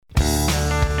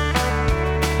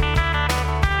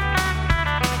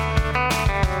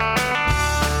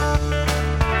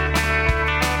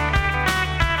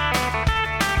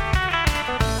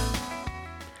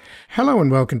Hello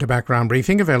and welcome to Background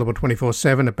Briefing, available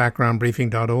 24/7 at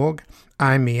backgroundbriefing.org.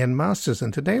 I'm Ian Masters,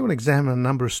 and today we'll examine a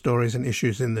number of stories and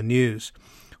issues in the news.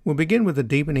 We'll begin with the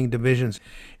deepening divisions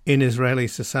in Israeli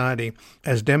society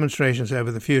as demonstrations over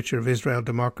the future of Israel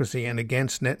democracy and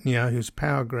against Netanyahu's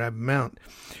power grab mount,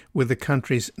 with the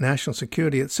country's national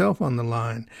security itself on the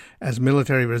line as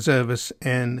military reservists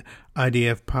and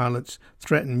IDF pilots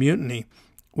threaten mutiny,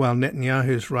 while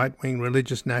Netanyahu's right-wing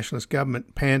religious nationalist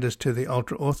government panders to the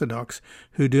ultra-Orthodox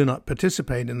who do not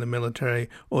participate in the military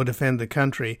or defend the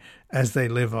country as they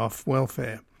live off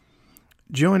welfare.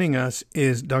 Joining us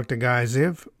is Dr. Guy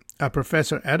Ziv, a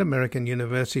professor at American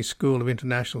University School of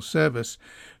International Service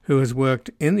who has worked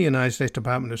in the United States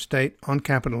Department of State on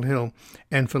Capitol Hill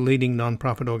and for leading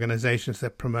nonprofit organizations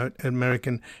that promote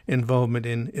American involvement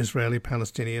in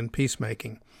Israeli-Palestinian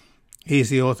peacemaking. He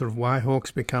is the author of Why Hawks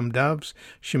Become Doves,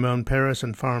 Shimon Peres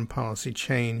and Foreign Policy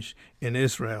Change in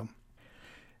Israel.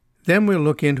 Then we'll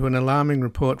look into an alarming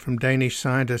report from Danish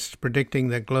scientists predicting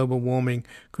that global warming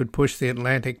could push the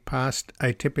Atlantic past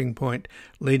a tipping point,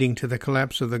 leading to the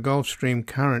collapse of the Gulf Stream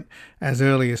current as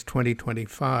early as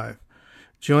 2025.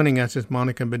 Joining us is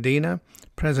Monica Medina,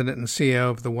 President and CEO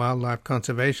of the Wildlife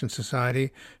Conservation Society,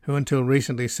 who until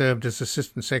recently served as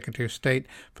Assistant Secretary of State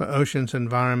for Oceans,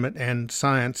 Environment and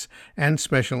Science and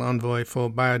Special Envoy for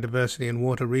Biodiversity and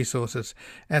Water Resources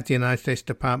at the United States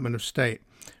Department of State.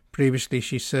 Previously,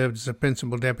 she served as a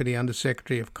Principal Deputy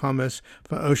Undersecretary of Commerce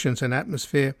for Oceans and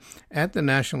Atmosphere at the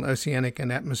National Oceanic and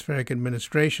Atmospheric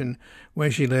Administration, where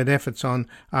she led efforts on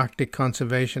Arctic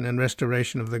conservation and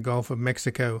restoration of the Gulf of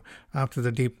Mexico after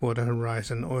the Deepwater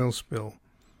Horizon oil spill.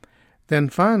 Then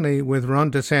finally, with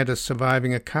Ron DeSantis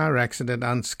surviving a car accident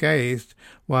unscathed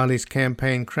while his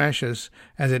campaign crashes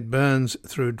as it burns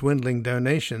through dwindling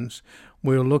donations,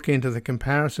 we'll look into the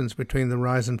comparisons between the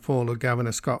rise and fall of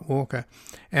Governor Scott Walker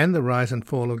and the rise and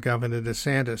fall of Governor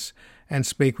DeSantis, and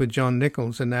speak with John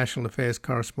Nichols, a national affairs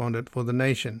correspondent for The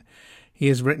Nation. He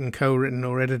has written, co-written,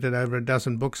 or edited over a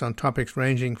dozen books on topics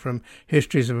ranging from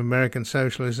histories of American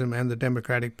socialism and the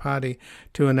Democratic Party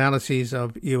to analyses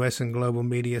of U.S. and global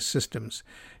media systems.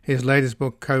 His latest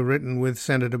book, co-written with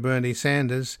Senator Bernie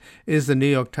Sanders, is the New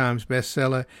York Times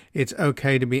bestseller, It's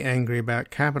Okay to Be Angry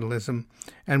About Capitalism,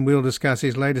 and we'll discuss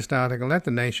his latest article at The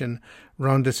Nation,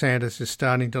 Ron DeSantis is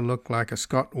Starting to Look Like a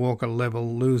Scott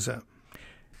Walker-Level Loser.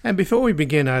 And before we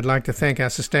begin, I'd like to thank our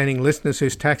sustaining listeners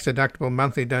whose tax-deductible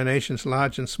monthly donations,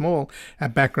 large and small,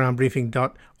 at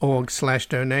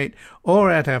backgroundbriefing.org/donate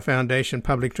or at our foundation,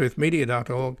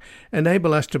 publictruthmedia.org,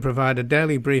 enable us to provide a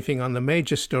daily briefing on the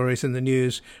major stories in the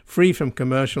news, free from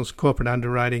commercials, corporate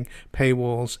underwriting,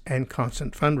 paywalls, and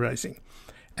constant fundraising.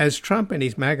 As Trump and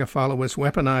his MAGA followers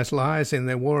weaponize lies in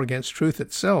their war against truth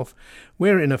itself,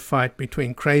 we're in a fight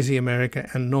between crazy America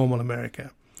and normal America.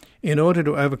 In order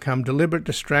to overcome deliberate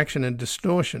distraction and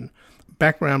distortion,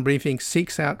 Background Briefing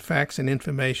seeks out facts and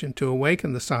information to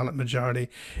awaken the silent majority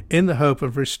in the hope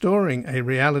of restoring a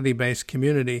reality-based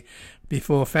community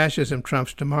before fascism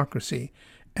trumps democracy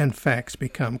and facts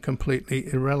become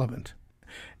completely irrelevant.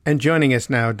 And joining us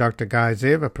now, Dr. Guy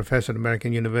Ziv, a professor at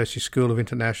American University School of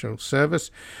International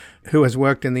Service, who has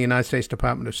worked in the United States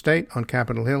Department of State on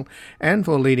Capitol Hill and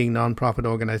for leading nonprofit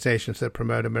organizations that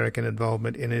promote American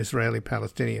involvement in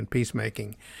Israeli-Palestinian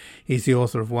peacemaking. He's the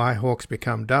author of Why Hawks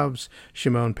Become Doves,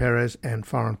 Shimon Peres, and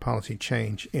Foreign Policy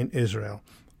Change in Israel.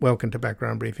 Welcome to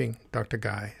Background Briefing, Dr.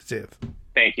 Guy Ziv.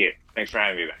 Thank you. Thanks for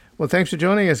having me back. Well, thanks for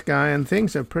joining us, Guy. And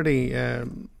things are pretty, a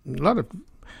lot of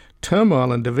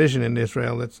turmoil and division in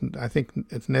Israel that's, I think,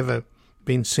 it's never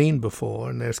been seen before,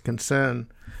 and there's concern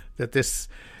that this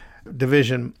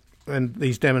division and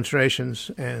these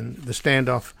demonstrations and the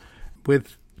standoff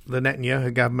with the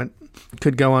Netanyahu government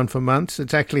could go on for months.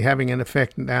 It's actually having an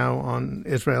effect now on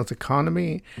Israel's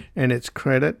economy and its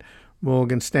credit.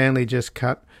 Morgan Stanley just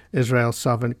cut Israel's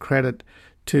sovereign credit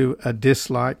to a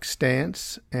dislike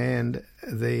stance, and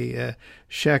the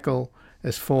shekel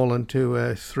has fallen to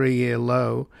a 3-year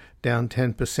low, down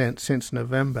 10% since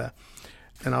November.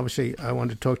 And obviously, I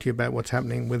want to talk to you about what's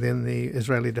happening within the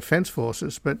Israeli Defense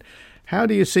Forces. But how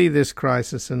do you see this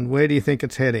crisis, and where do you think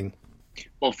it's heading?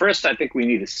 Well, first, I think we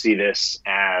need to see this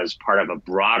as part of a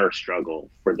broader struggle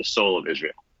for the soul of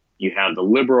Israel. You have the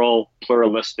liberal,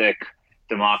 pluralistic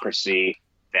democracy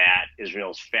that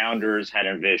Israel's founders had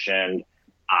envisioned.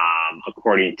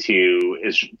 According to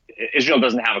Israel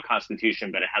doesn't have a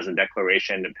constitution, but it has a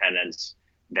Declaration of Independence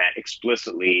that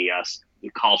explicitly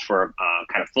calls for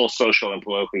kind of full social and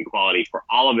political equality for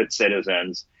all of its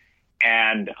citizens.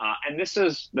 And this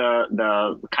is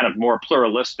the kind of more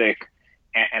pluralistic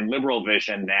and liberal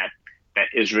vision that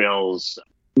Israel's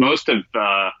most of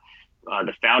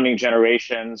the founding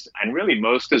generations, and really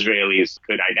most Israelis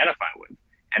could identify with.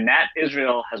 And that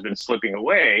Israel has been slipping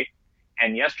away.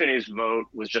 And yesterday's vote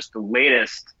was just the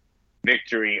latest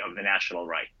victory of the national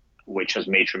right, which has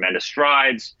made tremendous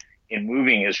strides in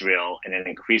moving Israel in an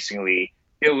increasingly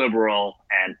illiberal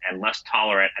and less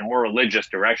tolerant and more religious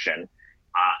direction.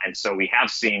 And so we have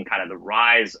seen kind of the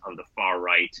rise of the far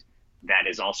right that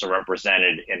is also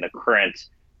represented in the current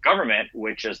government,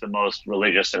 which is the most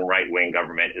religious and right-wing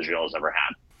government Israel has ever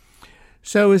had.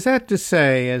 So is that to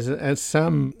say, as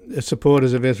some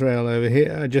supporters of Israel over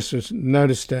here, I just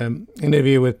noticed an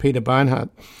interview with Peter Beinart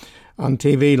on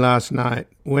TV last night,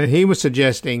 where he was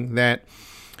suggesting that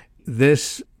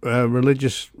this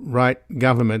religious right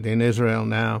government in Israel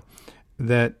now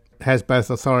that has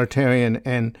both authoritarian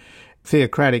and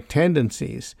theocratic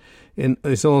tendencies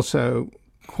is also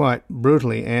quite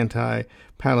brutally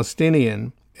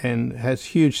anti-Palestinian and has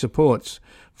huge supports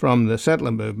from the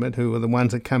settler movement, who are the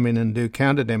ones that come in and do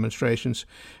counter demonstrations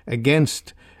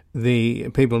against the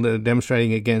people that are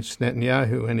demonstrating against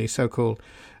Netanyahu and his so-called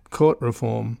court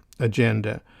reform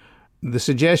agenda. The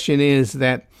suggestion is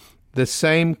that the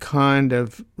same kind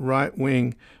of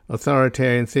right-wing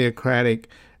authoritarian theocratic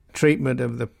treatment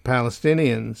of the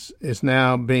Palestinians is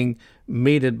now being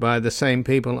meted by the same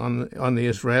people on the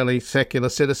Israeli secular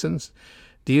citizens.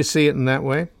 Do you see it in that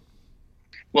way?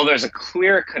 Well, there's a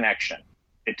clear connection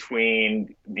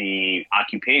between the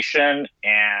occupation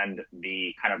and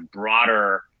the kind of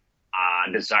broader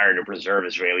desire to preserve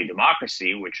Israeli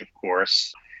democracy, which, of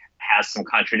course, has some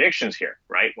contradictions here,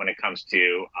 right, when it comes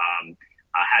to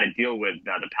how to deal with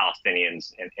the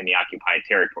Palestinians in the occupied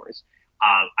territories.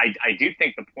 I do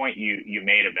think the point you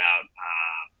made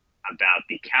about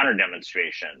the counter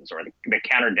demonstrations or the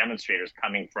counter demonstrators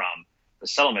coming from the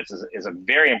settlements is a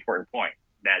very important point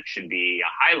that should be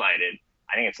highlighted.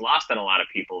 I think it's lost on a lot of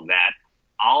people that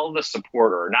all the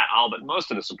support, or not all, but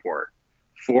most of the support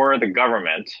for the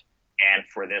government and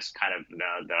for this kind of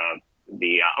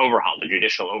the overhaul, the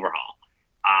judicial overhaul,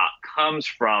 comes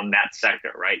from that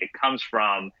sector, right? It comes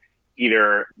from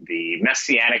either the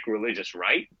messianic religious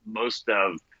right, most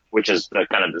of which is the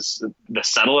kind of the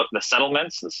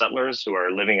settlements, the settlers who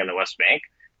are living in the West Bank,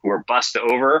 who were bussed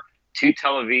over to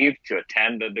Tel Aviv to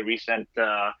attend the recent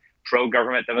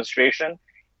pro-government demonstration.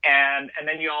 And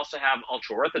then you also have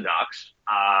ultra-Orthodox.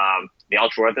 The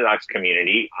ultra-Orthodox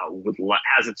community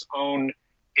has its own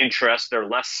interests. They're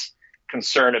less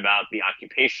concerned about the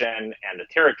occupation and the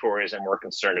territories and more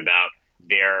concerned about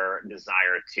their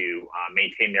desire to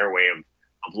maintain their way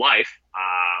of life,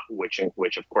 which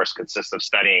of course consists of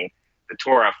studying the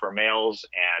Torah for males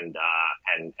and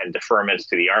deferments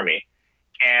to the army.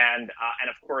 And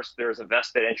of course, there's a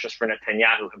vested interest for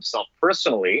Netanyahu himself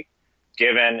personally,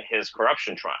 given his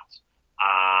corruption trials.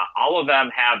 All of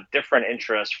them have different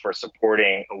interests for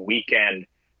supporting a weakened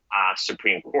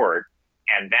Supreme Court.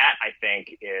 And that, I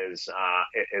think, is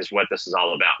what this is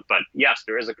all about. But yes,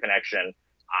 there is a connection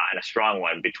and a strong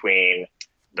one between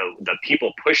the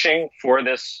people pushing for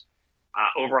this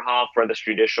overhaul, for this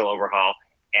judicial overhaul,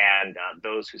 and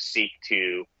those who seek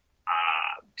to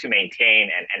maintain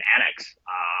and annex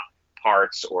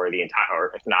parts or the entire,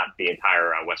 or if not the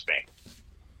entire West Bank.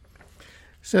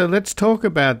 So let's talk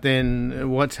about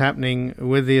then what's happening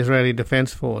with the Israeli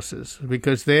Defense Forces,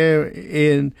 because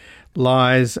therein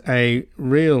lies a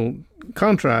real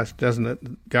contrast, doesn't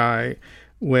it, Guy,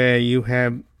 where you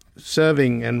have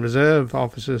serving and reserve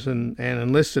officers and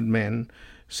enlisted men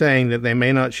saying that they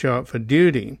may not show up for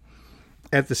duty.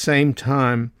 At the same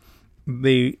time,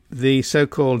 the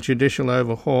so-called judicial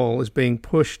overhaul is being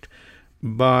pushed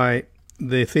by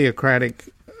the theocratic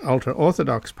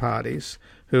ultra-Orthodox parties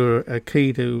who are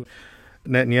key to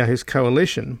Netanyahu's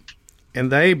coalition, and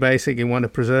they basically want to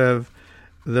preserve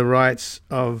the rights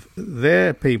of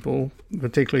their people,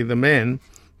 particularly the men,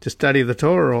 to study the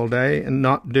Torah all day and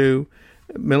not do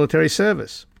military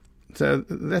service. So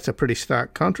that's a pretty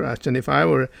stark contrast. And if I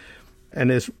were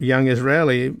an young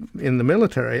Israeli in the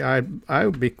military, I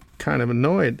would be kind of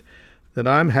annoyed that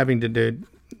I'm having to do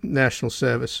national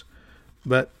service.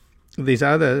 But these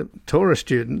other Torah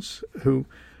students who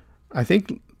I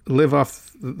think live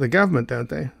off the government, don't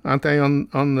they? Aren't they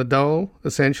on the dole,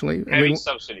 essentially? Heavy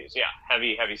subsidies, yeah.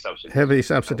 Heavy subsidies. Heavy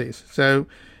subsidies. So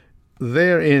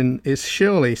therein is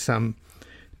surely some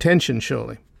tension,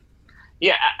 surely.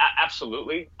 Yeah,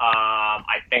 absolutely.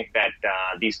 I think that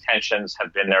these tensions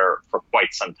have been there for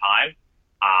quite some time.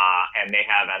 And they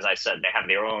have, as I said, they have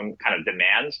their own kind of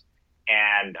demands.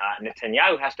 And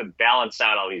Netanyahu has to balance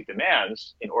out all these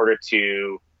demands in order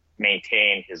to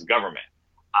maintain his government.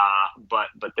 But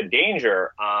the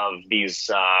danger of these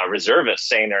reservists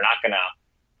saying they're not going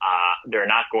to they're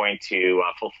not going to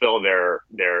fulfill their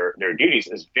duties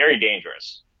is very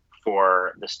dangerous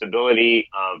for the stability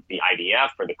of the IDF,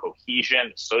 for the cohesion,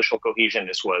 the social cohesion.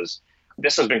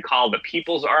 This has been called the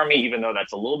People's Army, even though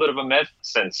that's a little bit of a myth,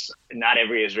 since not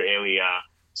every Israeli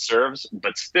serves.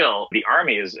 But still, the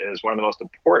army is one of the most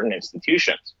important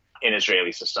institutions in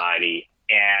Israeli society.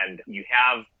 And you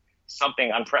have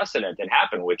something unprecedented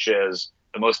happen, which is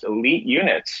the most elite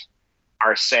units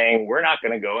are saying, we're not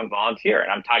going to go and volunteer.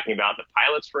 And I'm talking about the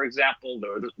pilots, for example.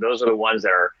 Those are the ones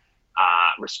that are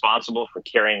responsible for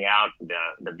carrying out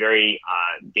the very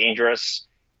dangerous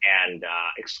and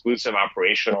exclusive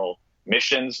operational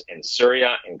missions in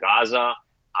Syria, in Gaza.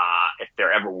 If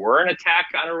there ever were an attack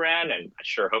on Iran, and I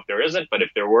sure hope there isn't, but if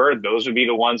there were, those would be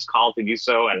the ones called to do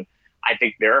so. And I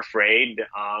think they're afraid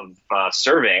of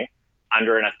serving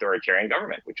under an authoritarian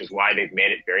government, which is why they've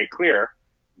made it very clear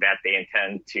that they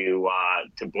intend to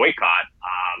boycott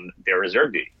their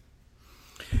reserve duty.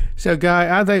 So, Guy,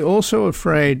 are they also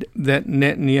afraid that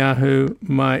Netanyahu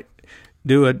might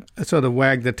do a sort of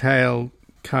wag the tail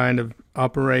kind of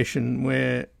operation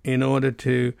where, in order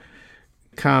to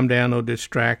calm down or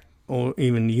distract or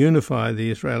even unify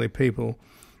the Israeli people,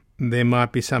 there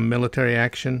might be some military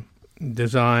action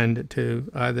designed to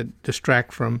either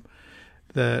distract from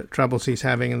the troubles he's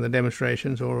having in the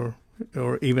demonstrations or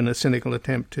even a cynical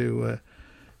attempt to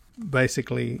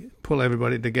basically pull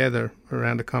everybody together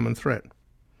around a common threat?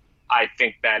 I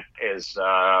think that is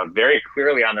very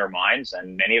clearly on their minds,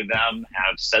 and many of them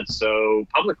have said so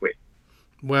publicly.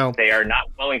 Well, they are not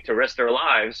willing to risk their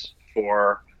lives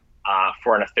for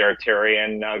an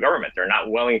authoritarian government. They're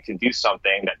not willing to do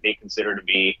something that they consider to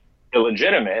be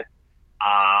illegitimate.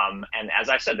 And as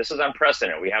I said, this is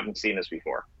unprecedented. We haven't seen this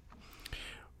before.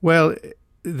 Well,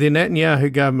 the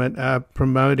Netanyahu government are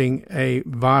promoting a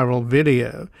viral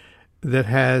video that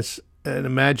has an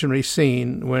imaginary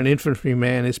scene where an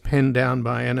infantryman is penned down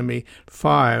by enemy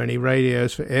fire and he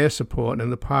radios for air support,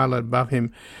 and the pilot above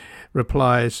him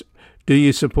replies, "Do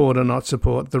you support or not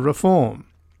support the reform?"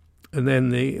 And then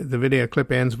the video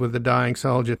clip ends with the dying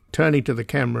soldier turning to the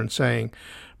camera and saying,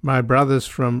 "My brothers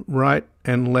from right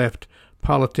and left,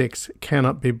 politics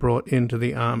cannot be brought into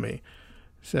the army."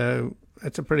 So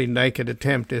it's a pretty naked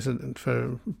attempt, isn't it,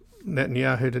 for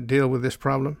Netanyahu to deal with this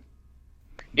problem?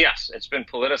 Yes, it's been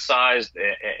politicized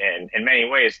in many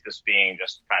ways, this being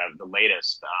just kind of the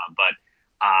latest. But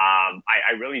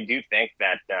I really do think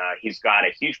that he's got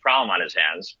a huge problem on his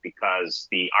hands, because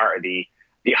the army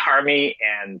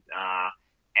and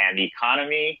the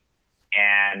economy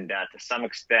and to some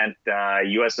extent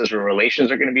U.S.-Israel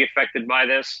relations are going to be affected by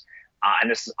this. And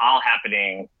this is all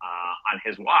happening on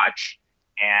his watch.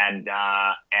 And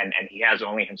he has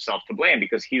only himself to blame,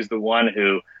 because he's the one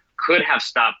who could have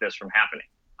stopped this from happening.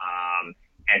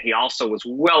 And he also was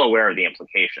well aware of the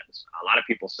implications. A lot of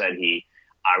people said he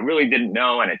really didn't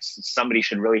know, and somebody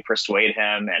should really persuade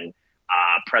him. And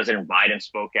President Biden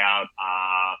spoke out.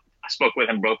 I spoke with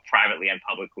him both privately and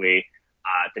publicly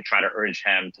to try to urge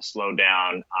him to slow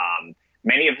down.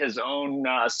 Many of his own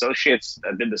associates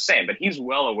did the same, but he's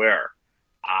well aware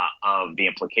of the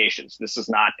implications. This is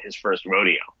not his first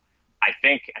rodeo. I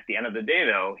think at the end of the day,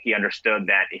 though, he understood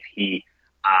that if he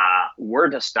were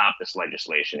to stop this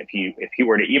legislation, if he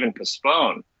were to even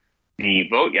postpone the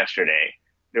vote yesterday,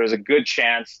 there was a good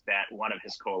chance that one of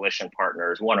his coalition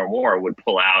partners, one or more, would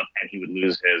pull out and he would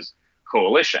lose his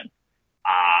coalition.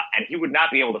 And he would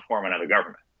not be able to form another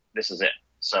government. This is it.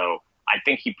 So I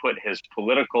think he put his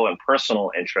political and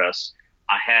personal interests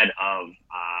ahead of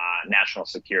national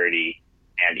security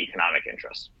and economic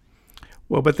interests.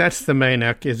 Well, but that's the main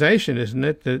accusation, isn't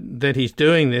it? That he's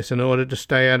doing this in order to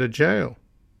stay out of jail.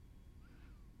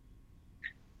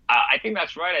 I think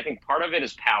that's right. I think part of it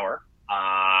is power,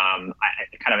 kind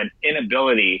of an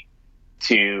inability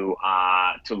to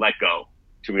let go,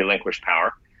 to relinquish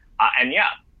power. And yeah,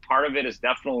 part of it is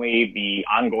definitely the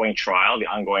ongoing trial, the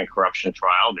ongoing corruption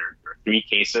trial. There are 3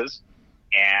 cases.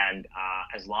 And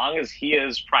as long as he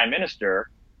is prime minister,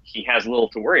 he has little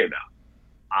to worry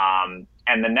about.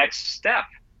 And the next step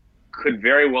could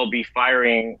very well be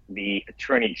firing the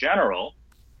attorney general,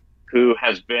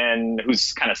 who's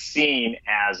kind of seen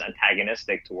as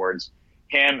antagonistic towards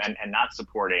him and not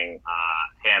supporting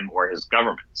him or his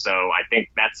government. So I think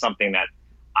that's something that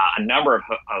a number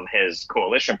of his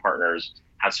coalition partners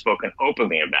have spoken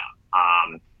openly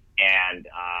about.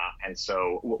 And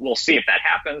so we'll see if that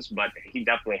happens, but he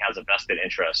definitely has a vested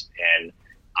interest in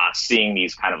seeing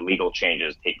these kind of legal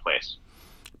changes take place.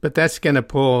 But that's going to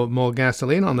pour more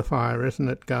gasoline on the fire, isn't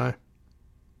it, Guy?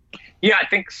 Yeah, I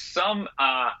think some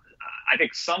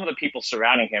of the people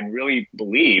surrounding him really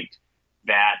believed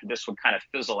that this would kind of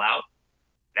fizzle out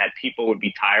that people would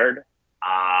be tired.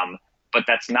 But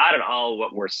that's not at all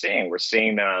what we're seeing. We're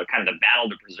seeing the kind of the battle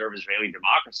to preserve Israeli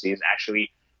democracy is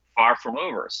actually far from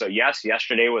over. So yes,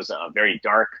 yesterday was a very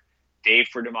dark day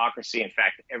for democracy. In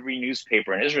fact, every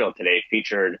newspaper in Israel today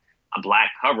featured a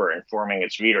black cover informing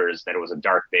its readers that it was a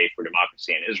dark day for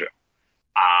democracy in Israel.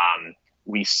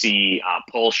 We see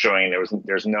polls showing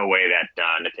there's no way that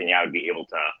Netanyahu would be able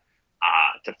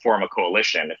to form a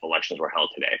coalition if elections were held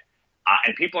today.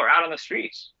 And people are out on the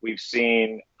streets. We've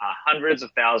seen hundreds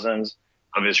of thousands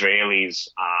of Israelis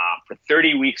for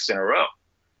 30 weeks in a row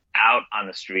out on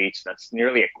the streets. That's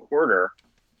nearly a quarter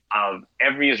of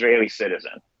every Israeli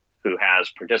citizen who has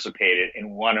participated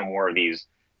in one or more of these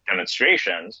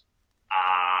demonstrations.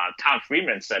 Tom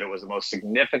Friedman said it was the most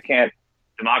significant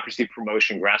democracy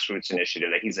promotion grassroots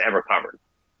initiative that he's ever covered.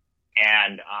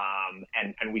 And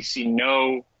we see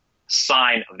no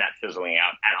sign of that fizzling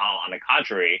out at all. On the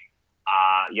contrary,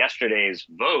 yesterday's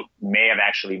vote may have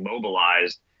actually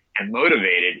mobilized and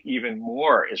motivated even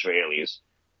more Israelis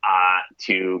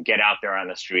to get out there on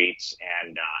the streets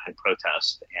and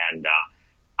protest. And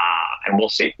we'll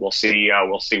see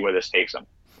where this takes them.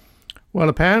 Well,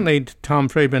 apparently Tom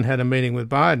Friedman had a meeting with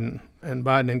Biden, and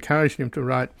Biden encouraged him to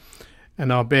write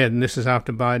an op-ed, and this is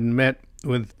after Biden met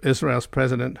with Israel's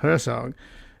President Herzog,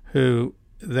 who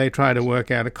they tried to work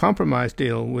out a compromise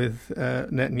deal with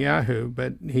Netanyahu,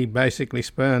 but he basically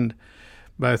spurned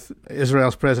both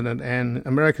Israel's president and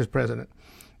America's president.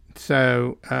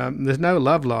 So there's no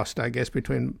love lost, I guess,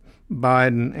 between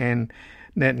Biden and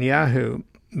Netanyahu.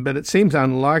 But it seems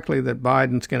unlikely that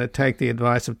Biden's going to take the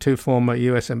advice of two former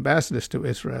U.S. ambassadors to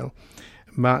Israel,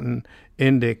 Martin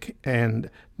Indyk and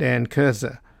Dan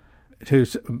Kurzer, who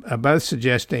are both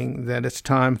suggesting that it's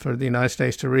time for the United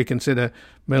States to reconsider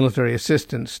military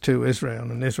assistance to Israel.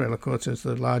 And Israel, of course, is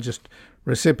the largest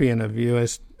recipient of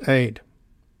U.S. aid.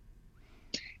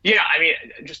 Yeah, I mean,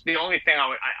 just the only thing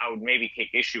I would maybe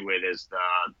take issue with is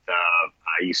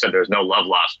the you said there's no love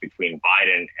lost between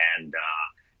Biden and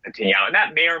Netanyahu, and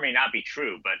that may or may not be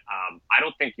true. But I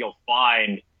don't think you'll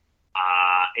find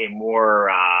a more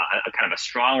a kind of a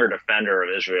stronger defender of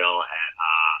Israel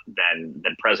than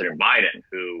President Biden,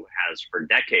 who has for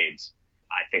decades,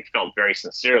 I think, felt very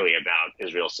sincerely about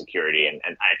Israel's security, and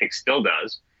I think still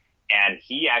does. And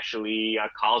he actually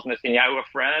calls Netanyahu a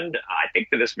friend, I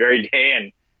think, to this very day,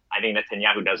 and I think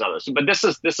Netanyahu does others. But this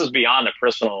is beyond the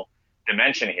personal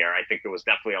dimension here. I think there was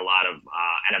definitely a lot of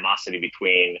animosity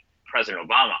between President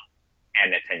Obama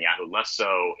and Netanyahu, less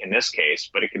so in this case,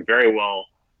 but it could very well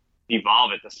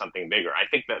evolve into something bigger. I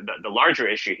think that the larger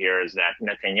issue here is that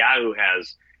Netanyahu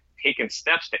has taken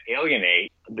steps to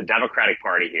alienate the Democratic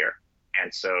Party here.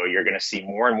 And so you're going to see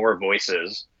more and more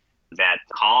voices that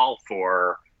call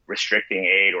for restricting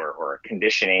aid or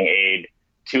conditioning aid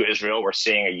to Israel. We're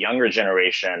seeing a younger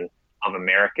generation of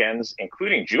Americans,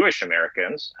 including Jewish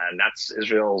Americans, and that's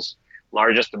Israel's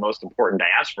largest and most important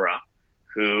diaspora,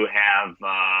 who have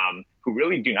who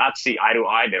really do not see eye to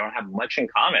eye. They don't have much in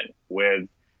common with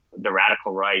the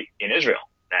radical right in Israel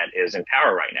that is in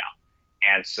power right now.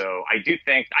 And so I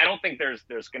don't think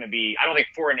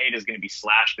foreign aid is going to be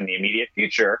slashed in the immediate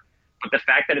future. But the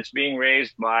fact that it's being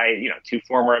raised by, two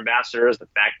former ambassadors, the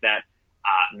fact that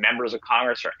members of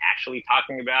Congress are actually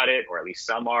talking about it, or at least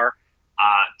some are,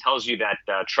 tells you that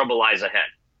trouble lies ahead.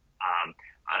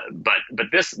 But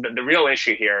the real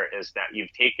issue here is that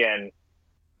you've taken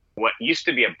what used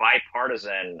to be a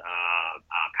bipartisan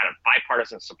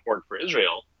support for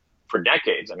Israel for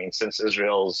decades. I mean, since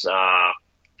Israel's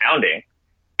founding,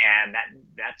 and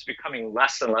that's becoming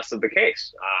less and less of the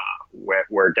case,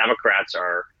 where Democrats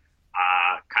are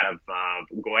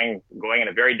going in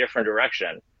a very different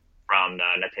direction from the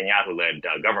Netanyahu-led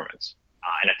governments.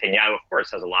 And Netanyahu, of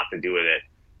course, has a lot to do with it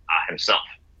himself.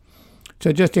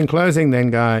 So just in closing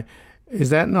then, Guy, is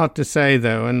that not to say,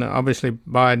 though, and obviously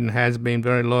Biden has been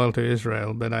very loyal to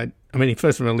Israel, but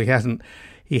first of all, he hasn't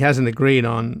agreed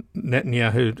on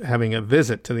Netanyahu having a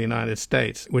visit to the United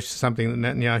States, which is something that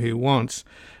Netanyahu wants,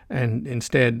 and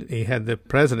instead he had the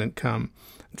president come.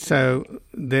 So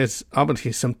there's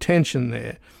obviously some tension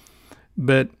there.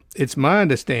 But it's my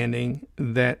understanding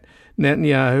that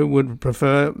Netanyahu would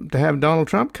prefer to have Donald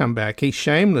Trump come back. He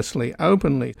shamelessly,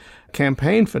 openly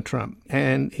campaigned for Trump,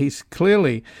 and he's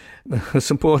clearly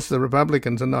supports the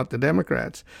Republicans and not the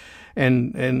Democrats.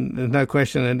 And there's no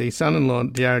question that his son-in-law,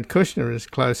 Jared Kushner, is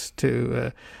close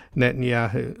to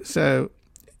Netanyahu. So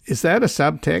is that a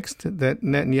subtext that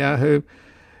Netanyahu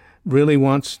really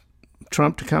wants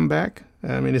Trump to come back?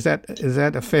 I mean, is that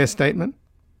a fair statement?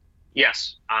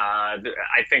 Yes.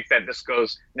 I think that this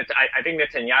goes – I think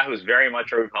Netanyahu is very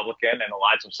much a Republican and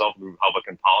aligns himself with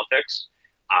Republican politics.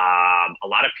 A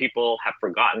lot of people have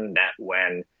forgotten that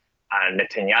when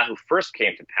Netanyahu first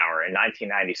came to power in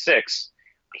 1996,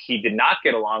 he did not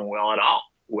get along well at all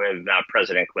with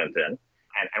President Clinton.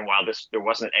 And while there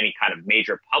wasn't any kind of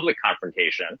major public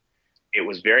confrontation, it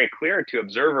was very clear to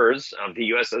observers of the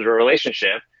U.S.-Israel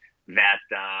relationship that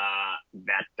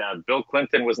Bill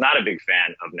Clinton was not a big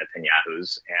fan of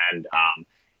Netanyahu's, and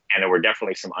there were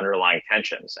definitely some underlying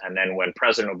tensions. And then when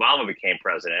President Obama became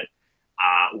president,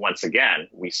 once again,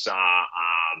 we saw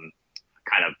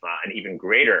kind of an even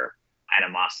greater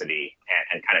animosity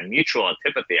and kind of mutual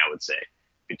antipathy, I would say,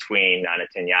 between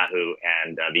Netanyahu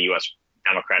and the U.S.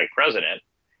 Democratic president.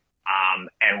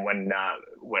 And when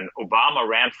Obama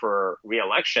ran for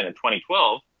re-election in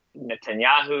 2012,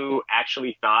 Netanyahu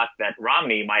actually thought that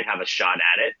Romney might have a shot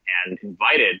at it and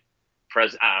invited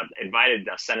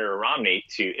Senator Romney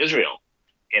to Israel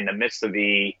in the midst of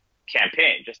the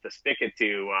campaign, just to stick it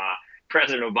to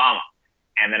President Obama.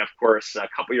 And then, of course, a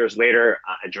couple years later,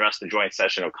 addressed the joint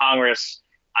session of Congress,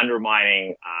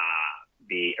 undermining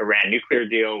the Iran nuclear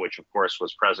deal, which, of course,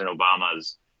 was President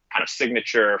Obama's kind of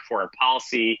signature foreign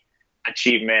policy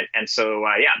achievement. And so,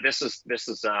 this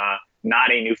is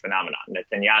not a new phenomenon.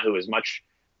 Netanyahu is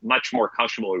much more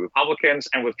comfortable with Republicans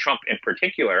and with Trump in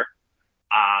particular,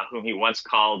 whom he once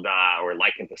called or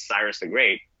likened to Cyrus the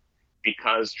Great,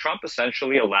 because Trump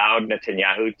essentially allowed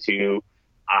Netanyahu to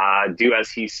do as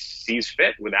he sees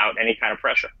fit without any kind of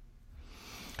pressure.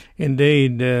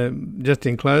 Indeed. Just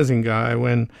in closing, Guy,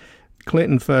 when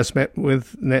Clinton first met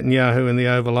with Netanyahu in the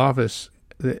Oval Office,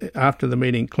 after the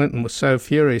meeting, Clinton was so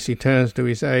furious he turns to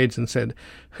his aides and said,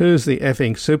 "Who's the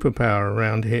effing superpower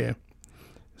around here?"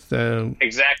 So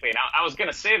exactly. Now, I was going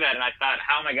to say that, and I thought,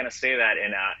 how am I going to say that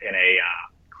in a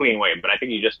clean way? But I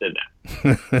think you just did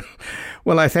that.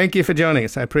 Well, I thank you for joining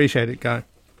us. I appreciate it, Guy.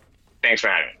 Thanks for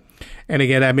having me. And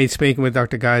again, I've been speaking with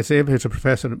Dr. Guy Ziv, who's a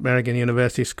professor at American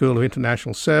University School of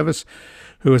International Service,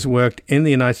 who has worked in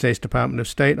the United States Department of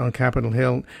State on Capitol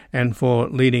Hill and for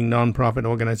leading nonprofit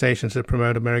organizations that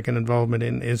promote American involvement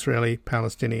in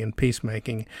Israeli-Palestinian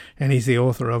peacemaking. And he's the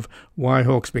author of Why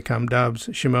Hawks Become Doves,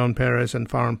 Shimon Peres and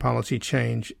Foreign Policy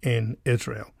Change in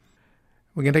Israel.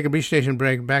 We're going to take a brief station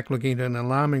break, back looking at an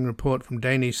alarming report from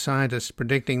Danish scientists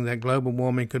predicting that global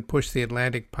warming could push the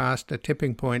Atlantic past a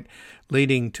tipping point,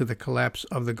 leading to the collapse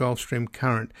of the Gulf Stream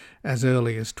current as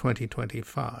early as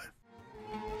 2025.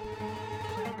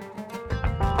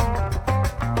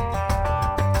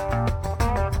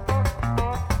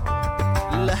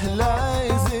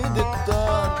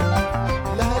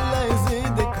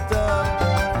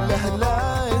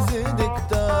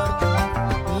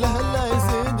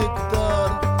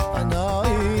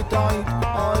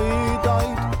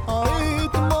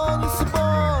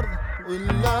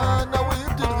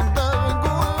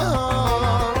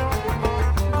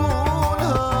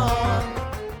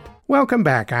 Welcome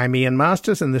back. I'm Ian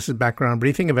Masters, and this is Background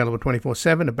Briefing, available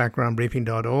 24/7 at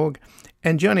backgroundbriefing.org.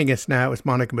 And joining us now is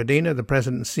Monica Medina, the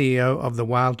President and CEO of the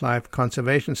Wildlife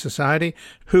Conservation Society,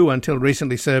 who until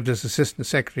recently served as Assistant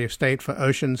Secretary of State for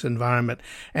Oceans, Environment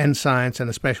and Science and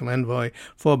a Special Envoy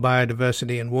for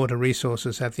Biodiversity and Water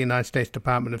Resources at the United States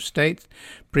Department of State.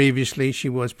 Previously, she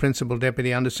was Principal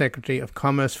Deputy Undersecretary of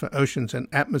Commerce for Oceans and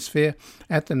Atmosphere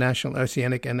at the National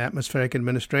Oceanic and Atmospheric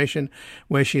Administration,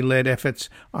 where she led efforts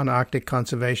on Arctic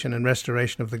conservation and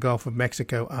restoration of the Gulf of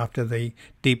Mexico after the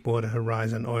Deepwater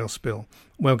Horizon oil spill.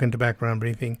 Welcome to Background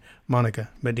Briefing, Monica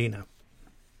Medina.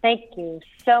 Thank you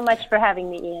so much for having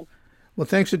me, Ian. Well,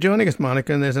 thanks for joining us,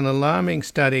 Monica. And there's an alarming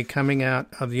study coming out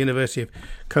of the University of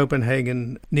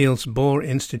Copenhagen Niels Bohr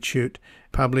Institute,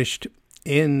 published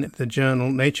in the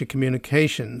journal Nature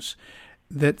Communications,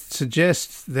 that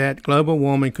suggests that global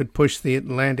warming could push the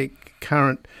Atlantic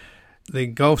current, the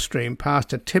Gulf Stream,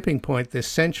 past a tipping point this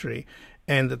century,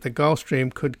 and that the Gulf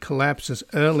Stream could collapse as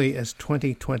early as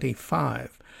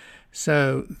 2025.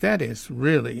 So that is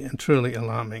really and truly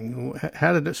alarming.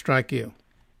 How did it strike you?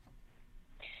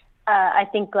 I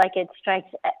think like it strikes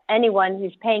anyone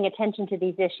who's paying attention to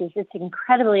these issues, it's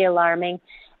incredibly alarming.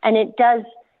 And it does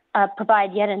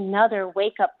provide yet another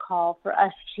wake-up call for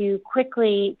us to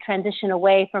quickly transition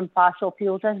away from fossil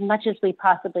fuels as much as we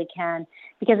possibly can.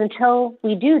 Because until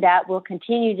we do that, we'll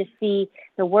continue to see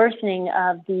the worsening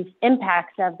of these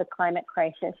impacts of the climate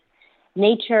crisis.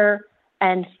 Nature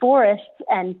and forests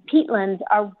and peatlands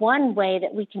are one way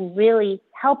that we can really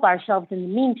help ourselves in the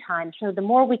meantime. So the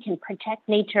more we can protect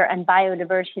nature and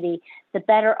biodiversity, the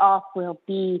better off we'll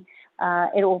be.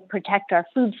 It will protect our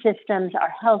food systems,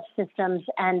 our health systems,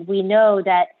 and we know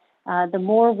that The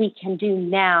more we can do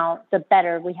now, the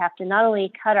better. We have to not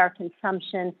only cut our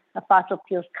consumption of fossil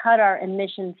fuels, cut our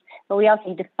emissions, but we also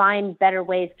need to find better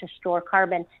ways to store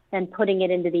carbon than putting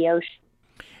it into the ocean.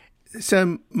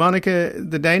 So, Monica,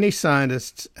 the Danish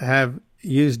scientists have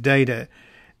used data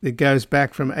that goes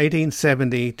back from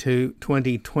 1870 to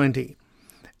 2020.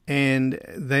 And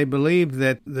they believe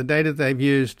that the data they've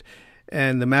used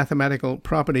and the mathematical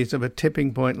properties of a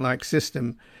tipping point-like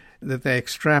system that they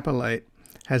extrapolate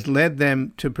has led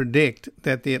them to predict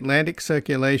that the Atlantic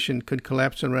circulation could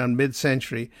collapse around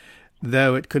mid-century,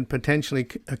 though it could potentially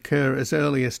occur as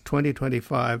early as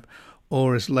 2025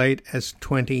 or as late as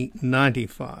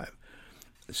 2095.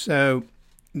 So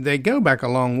they go back a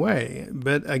long way,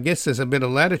 but I guess there's a bit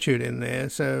of latitude in there.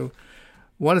 So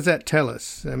what does that tell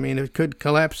us? I mean, it could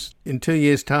collapse in 2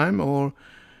 years' time, or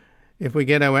if we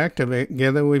get our act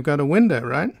together, we've got a window,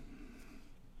 right?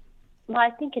 Well,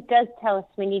 I think it does tell us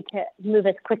we need to move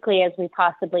as quickly as we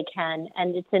possibly can.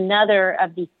 And it's another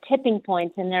of these tipping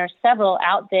points, and there are several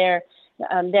out there.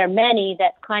 There are many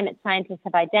that climate scientists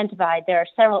have identified. There are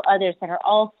several others that are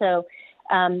also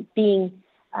being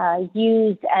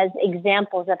used as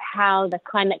examples of how the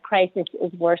climate crisis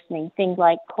is worsening. Things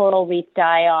like coral reef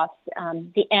die-offs,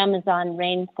 the Amazon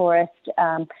rainforest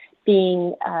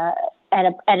being at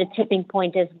a tipping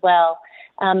point as well.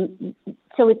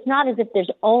 So it's not as if there's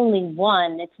only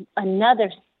one. It's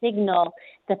another signal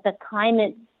that the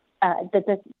climate,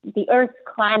 that the Earth's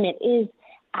climate is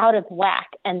out of whack,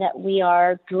 and that we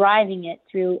are driving it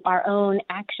through our own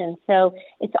actions. So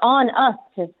it's on us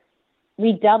to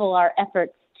redouble our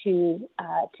efforts to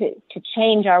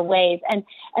change our ways. And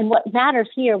what matters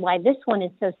here, why this one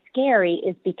is so scary,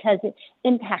 is because it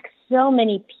impacts so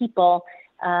many people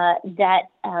that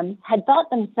had thought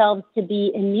themselves to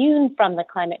be immune from the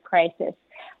climate crisis,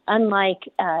 unlike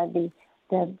the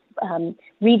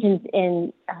regions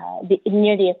in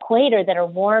near the equator that are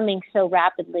warming so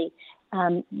rapidly.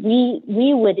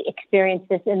 We would experience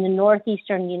this in the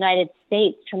northeastern United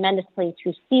States tremendously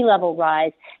through sea level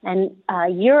rise, and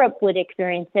Europe would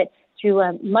experience it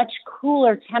through much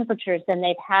cooler temperatures than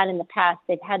they've had in the past.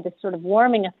 They've had this sort of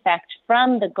warming effect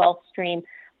from the Gulf Stream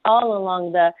all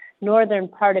along the northern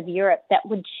part of Europe that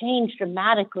would change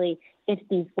dramatically if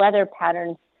these weather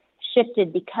patterns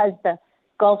shifted, because the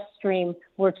Gulf Stream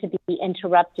were to be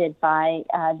interrupted by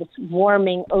this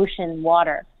warming ocean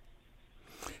water.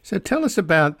 So tell us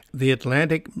about the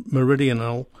Atlantic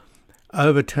Meridional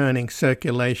Overturning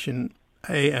Circulation,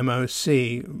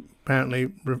 AMOC,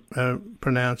 apparently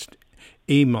pronounced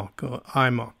EMOC or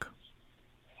IMOC.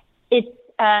 It's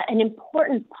an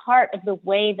important part of the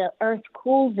way the Earth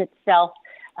cools itself,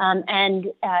 and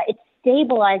it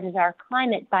stabilizes our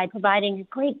climate by providing a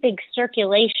great big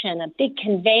circulation, a big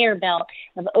conveyor belt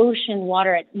of ocean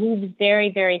water. It moves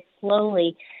very, very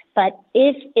slowly. But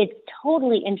if it's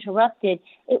totally interrupted,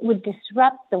 it would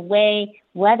disrupt the way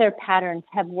weather patterns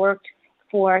have worked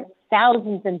for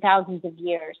thousands and thousands of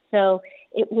years. So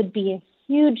it would be a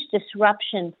huge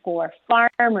disruption for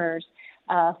farmers,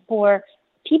 for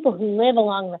people who live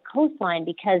along the coastline,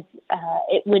 because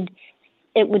it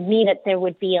would mean that there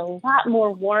would be a lot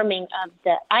more warming of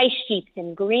the ice sheets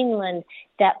in Greenland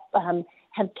that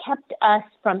have kept us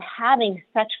from having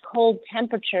such cold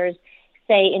temperatures,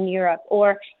 say in Europe,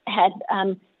 or had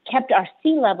kept our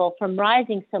sea level from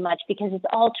rising so much, because it's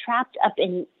all trapped up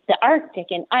in the Arctic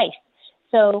in ice.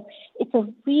 So it's a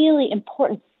really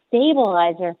important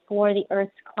stabilizer for the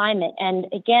Earth's climate. And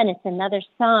again, it's another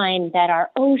sign that our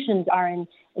oceans are in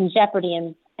jeopardy,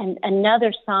 and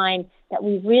another sign that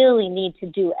we really need to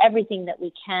do everything that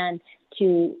we can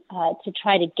to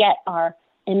try to get our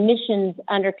emissions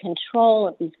under control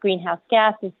of these greenhouse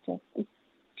gases,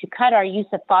 to cut our use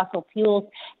of fossil fuels,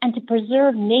 and to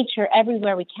preserve nature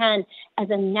everywhere we can as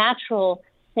a natural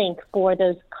sink for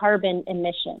those carbon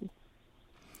emissions.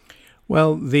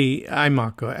 Well, the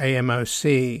IMOC or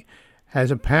AMOC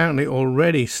has apparently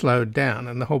already slowed down,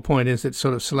 and the whole point is it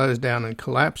sort of slows down and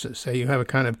collapses. So you have a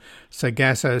kind of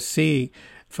Sargasso Sea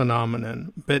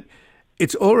phenomenon, but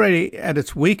it's already at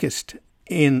its weakest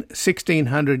in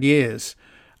 1600 years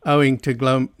owing to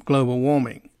global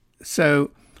warming.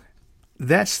 So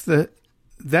that's the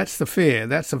fear,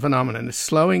 that's the phenomenon. It's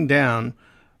slowing down,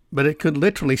 but it could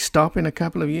literally stop in a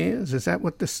couple of years. Is that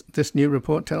what this new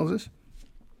report tells us?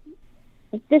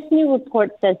 This new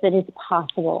report says that it's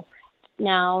possible.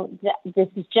 Now, this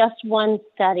is just one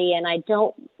study, and I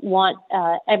don't want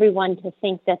everyone to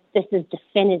think that this is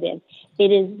definitive.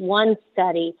 It is one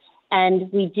study,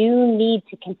 and we do need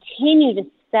to continue to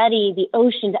study the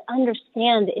ocean to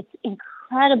understand its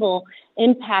incredible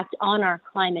impact on our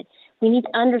climate. We need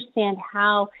to understand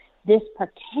how this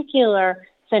particular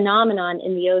phenomenon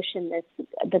in the ocean,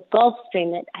 the Gulf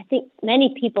Stream, that I think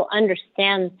many people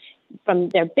understand from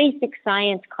their basic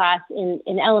science class in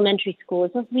elementary school,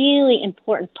 is a really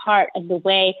important part of the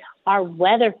way our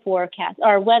weather forecasts,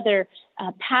 our weather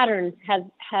patterns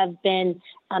have been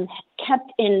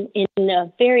kept in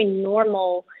a very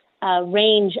normal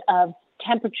range of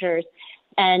temperatures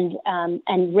and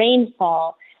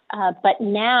rainfall. But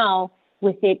now,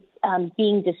 with it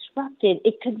being disrupted,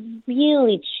 it could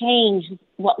really change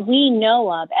what we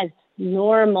know of as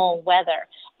normal weather.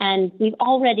 And we've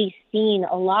already seen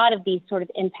a lot of these sort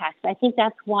of impacts. I think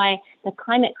that's why the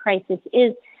climate crisis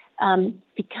is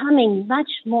becoming much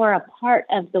more a part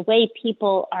of the way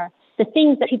people are, the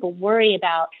things that people worry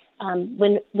about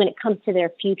when it comes to their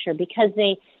future, because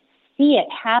they see it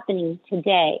happening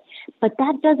today. But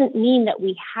that doesn't mean that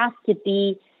we have to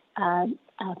be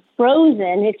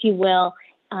frozen, if you will,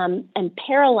 and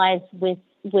paralyzed with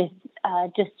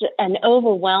just an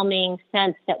overwhelming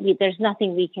sense that there's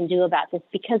nothing we can do about this,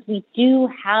 because we do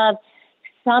have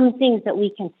some things that we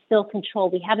can still control.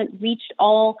 We haven't reached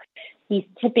all these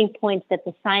tipping points that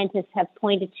the scientists have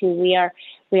pointed to. We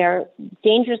are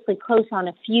dangerously close on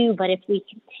a few, but if we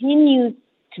continue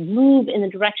to move in the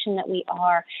direction that we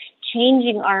are,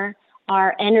 changing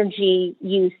our energy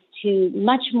use to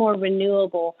much more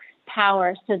renewable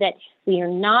power so that we are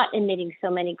not emitting so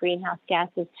many greenhouse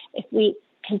gases, if we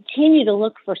continue to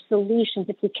look for solutions,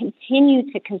 if we continue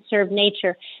to conserve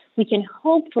nature, we can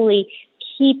hopefully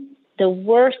keep the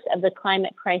worst of the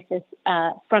climate crisis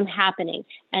from happening.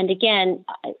 And again,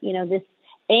 this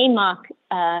AMOC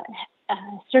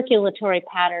circulatory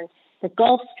pattern, the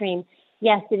Gulf Stream,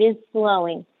 yes, it is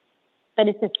slowing, but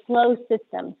it's a slow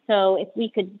system. So if we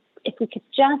could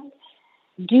just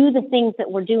do the things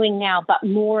that we're doing now, but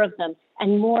more of them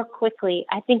and more quickly,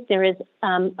 I think there is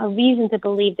a reason to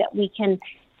believe that we can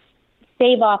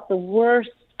stave off the worst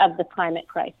of the climate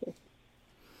crisis.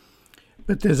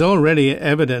 But there's already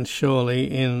evidence,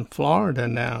 surely, in Florida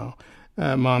now,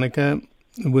 Monica,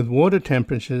 with water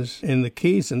temperatures in the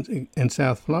Keys in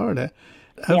South Florida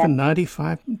over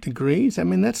 95 degrees. I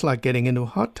mean, that's like getting into a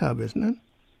hot tub, isn't it?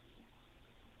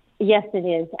 Yes, it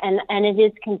is, and it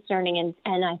is concerning,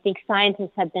 and I think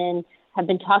scientists have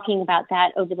been talking about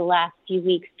that over the last few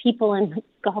weeks. People in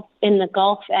the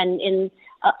Gulf and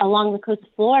along the coast of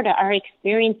Florida are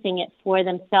experiencing it for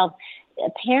themselves.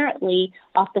 Apparently,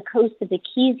 off the coast of the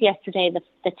Keys yesterday,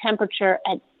 the temperature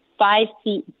at 5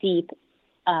 feet deep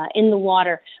in the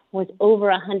water was over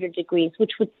 100 degrees,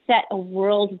 which would set a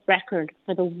world record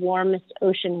for the warmest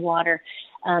ocean water,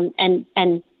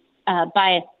 and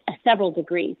by several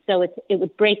degrees. So it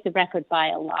would break the record by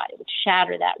a lot. It would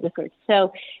shatter that record.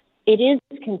 So it is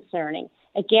concerning.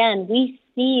 Again, we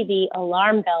see the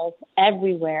alarm bells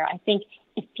everywhere. I think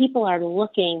if people are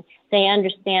looking, they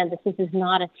understand that this is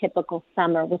not a typical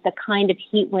summer with the kind of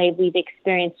heat wave we've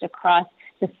experienced across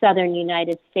the southern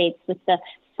United States, with the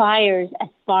fires as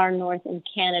far north in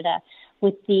Canada,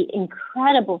 with the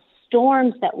incredible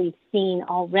storms that we've seen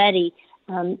already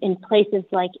in places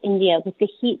like India, with the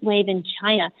heat wave in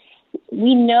China.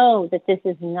 We know that this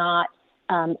is not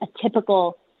a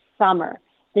typical summer.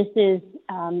 This is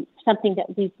something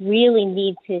that we really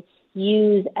need to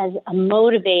use as a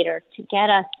motivator to get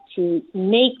us to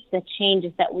make the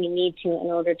changes that we need to in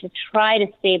order to try to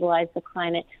stabilize the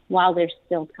climate while there's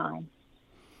still time.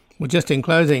 Well, just in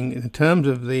closing, in terms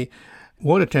of the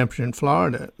water temperature in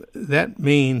Florida, that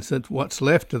means that what's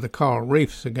left of the coral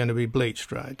reefs are going to be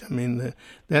bleached, right? I mean,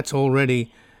 that's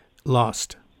already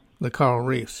lost, the coral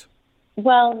reefs.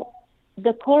 Well,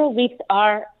 the coral reefs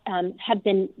have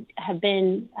been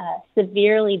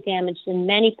severely damaged in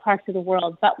many parts of the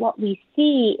world. But what we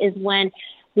see is when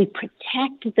we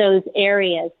protect those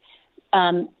areas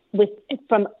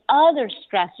from other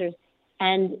stressors,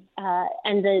 and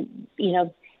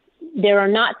there are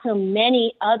not so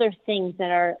many other things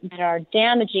that are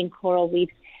damaging coral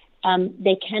reefs.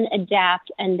 They can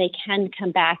adapt and they can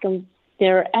come back. And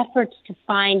there are efforts to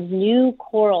find new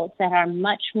corals that are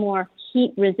much more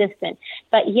heat resistant.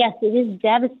 But yes, it is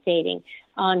devastating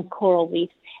on coral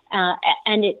reefs,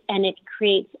 and it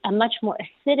creates a much more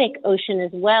acidic ocean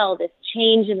as well. This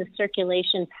change in the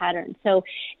circulation pattern. So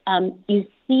you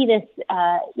see this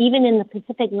even in the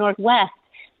Pacific Northwest,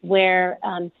 where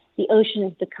the ocean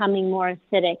is becoming more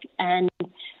acidic, and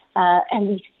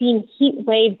we've seen heat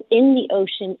waves in the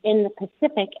ocean in the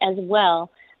Pacific as well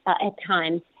at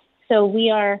times. So we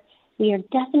are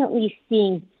definitely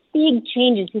seeing big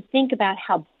changes. You think about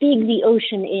how big the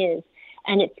ocean is,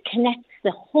 and it connects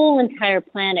the whole entire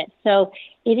planet. So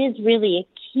it is really a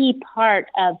key part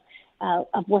of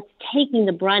what's taking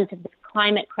the brunt of this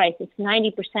climate crisis.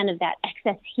 90% of that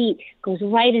excess heat goes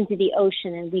right into the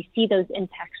ocean, and we see those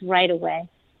impacts right away.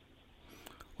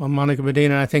 Well, Monica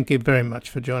Medina, I thank you very much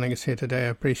for joining us here today. I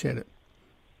appreciate it.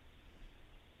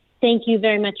 Thank you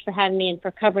very much for having me and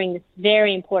for covering this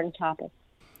very important topic.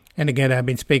 And again, I've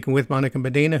been speaking with Monica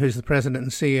Medina, who's the president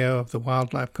and CEO of the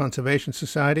Wildlife Conservation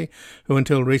Society, who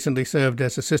until recently served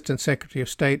as Assistant Secretary of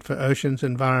State for Oceans,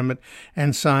 Environment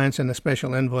and Science and a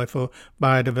Special Envoy for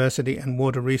Biodiversity and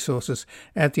Water Resources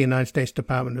at the United States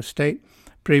Department of State.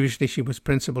 Previously, she was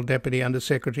Principal Deputy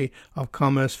Undersecretary of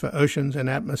Commerce for Oceans and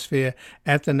Atmosphere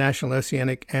at the National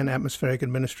Oceanic and Atmospheric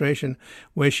Administration,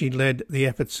 where she led the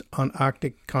efforts on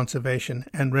Arctic conservation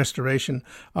and restoration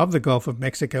of the Gulf of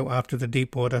Mexico after the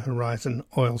Deepwater Horizon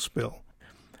oil spill.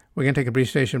 We're going to take a brief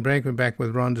station break. We're back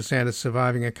with Ron DeSantis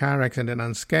surviving a car accident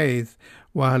unscathed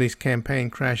while his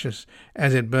campaign crashes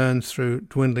as it burns through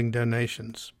dwindling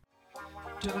donations.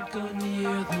 Don't go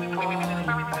near the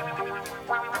water.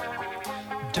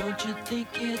 Don't you think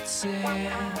it's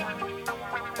sad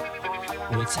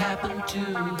what's happened to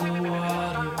the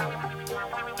water?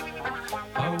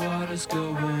 Our water's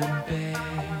going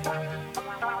bad.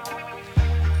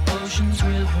 Oceans,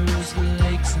 rivers,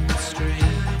 lakes and streams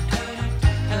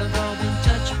have all been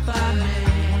touched by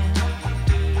man.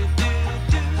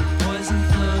 Poison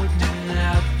floating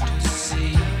out to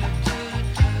sea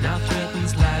now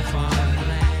threatens life on land.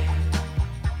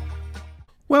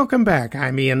 Welcome back.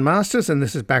 I'm Ian Masters, and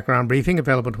this is Background Briefing,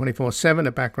 available 24/7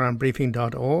 at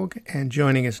backgroundbriefing.org. And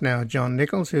joining us now, John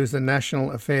Nichols, who's the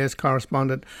National Affairs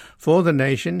Correspondent for The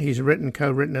Nation. He's written,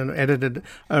 co-written, and edited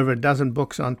over a dozen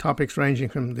books on topics ranging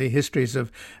from the histories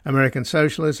of American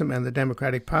socialism and the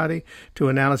Democratic Party to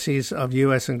analyses of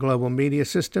U.S. and global media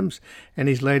systems. And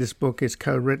his latest book is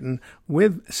co-written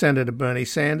with Senator Bernie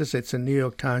Sanders. It's a New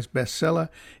York Times bestseller.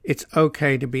 It's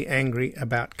Okay to Be Angry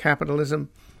About Capitalism.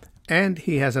 And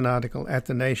he has an article at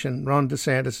The Nation. Ron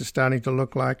DeSantis is starting to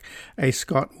look like a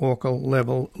Scott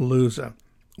Walker-level loser.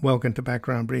 Welcome to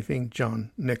Background Briefing,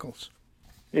 John Nichols.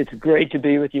 It's great to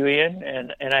be with you, Ian.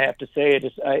 And I have to say,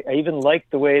 I even like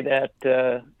the way that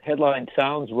headline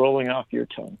sounds rolling off your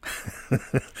tongue.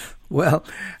 Well,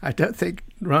 I don't think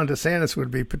Ron DeSantis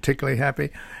would be particularly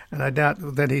happy, and I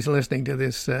doubt that he's listening to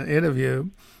this interview.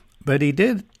 But he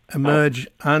did emerge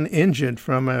uninjured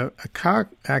from a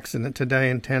car accident today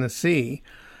in Tennessee.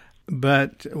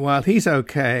 But while he's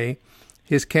okay,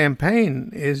 his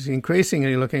campaign is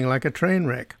increasingly looking like a train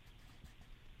wreck.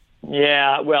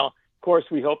 Yeah, well, of course,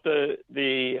 we hope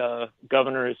the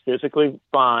governor is physically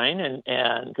fine,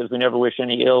 and because we never wish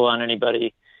any ill on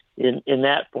anybody in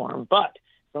that form. But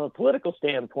from a political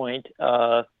standpoint,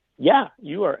 yeah,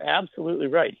 you are absolutely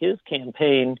right. His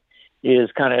campaign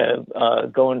is kind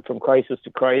of going from crisis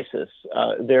to crisis.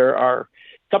 There are a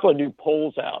couple of new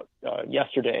polls out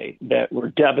yesterday that were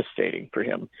devastating for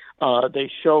him. They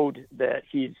showed that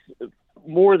he's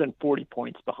more than 40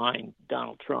 points behind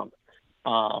Donald Trump.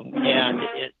 And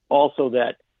it also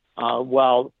that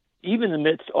while even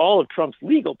amidst all of Trump's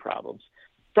legal problems,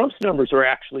 Trump's numbers are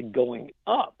actually going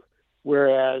up,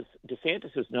 whereas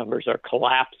DeSantis's numbers are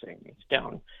collapsing. He's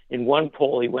down. In one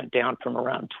poll, he went down from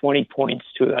around 20 points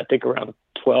to, I think, around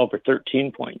 12 or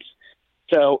 13 points.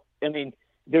 So, I mean,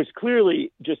 there's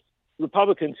clearly just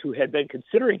Republicans who had been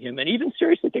considering him and even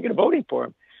seriously thinking of voting for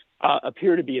him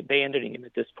appear to be abandoning him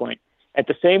at this point. At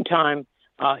the same time,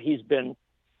 he's been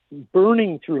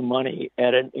burning through money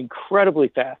at an incredibly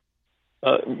fast,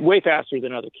 way faster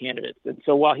than other candidates. And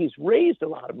so while he's raised a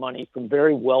lot of money from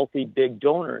very wealthy, big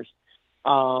donors,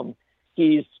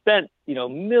 he's spent,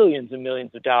 millions and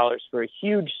millions of dollars for a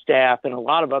huge staff and a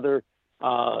lot of other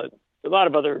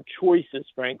choices,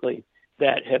 frankly,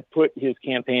 that have put his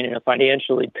campaign in a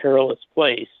financially perilous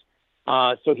place.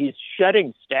 So he's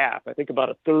shedding staff. I think about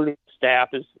a third of the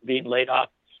staff is being laid off.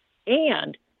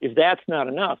 And if that's not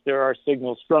enough, there are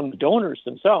signals from the donors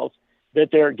themselves that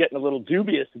they're getting a little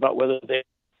dubious about whether they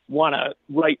want to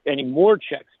write any more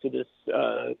checks to this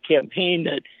campaign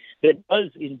that does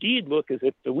indeed look as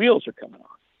if the wheels are coming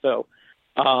off. So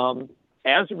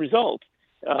as a result,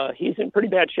 he's in pretty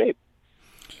bad shape.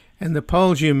 And the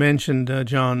polls you mentioned,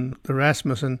 John, the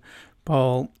Rasmussen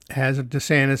poll has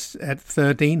DeSantis at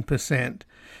 13%,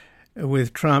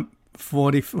 with Trump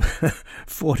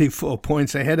 44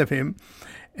 points ahead of him.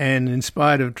 And in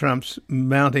spite of Trump's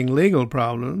mounting legal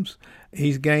problems,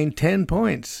 he's gained 10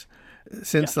 points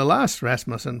since the last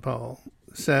Rasmussen poll.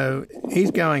 So he's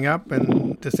going up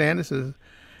and DeSantis is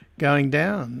going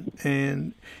down.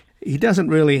 And he doesn't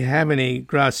really have any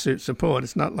grassroots support.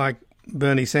 It's not like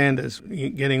Bernie Sanders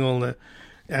getting all the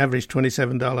average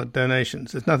 $27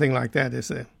 donations. There's nothing like that, is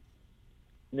there?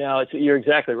 No, you're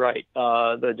exactly right.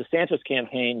 The DeSantis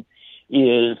campaign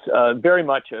is very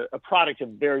much a product of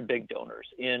very big donors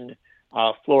in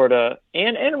Florida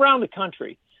and around the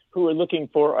country who are looking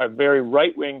for a very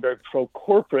right-wing, very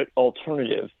pro-corporate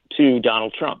alternative to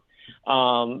Donald Trump.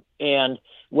 And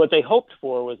what they hoped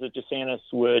for was that DeSantis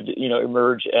would,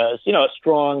 emerge as, a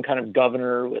strong kind of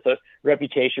governor with a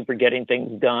reputation for getting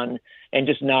things done and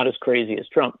just not as crazy as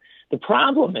Trump. The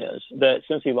problem is that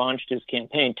since he launched his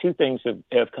campaign, two things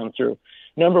have come through.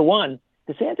 Number one,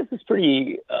 DeSantis is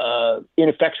pretty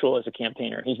ineffectual as a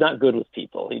campaigner. He's not good with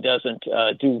people. He doesn't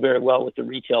do very well with the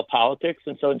retail politics.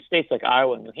 And so in states like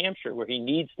Iowa and New Hampshire, where he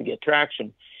needs to get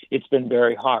traction, it's been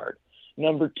very hard.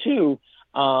 Number two,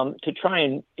 to try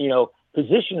and,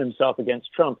 position himself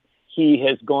against Trump, he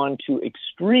has gone to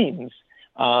extremes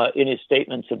in his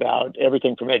statements about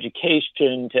everything from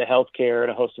education to healthcare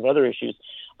and a host of other issues.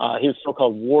 His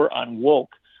so-called war on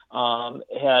woke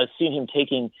has seen him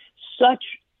taking such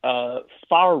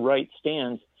far-right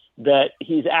stands that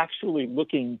he's actually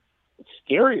looking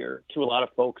scarier to a lot of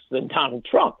folks than Donald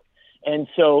Trump. And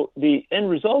so the end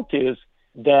result is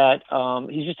that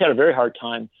he's just had a very hard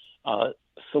time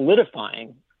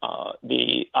solidifying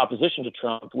the opposition to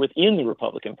Trump within the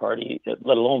Republican Party,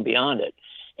 let alone beyond it.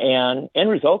 And end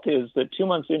result is that 2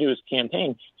 months into his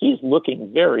campaign, he's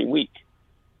looking very weak.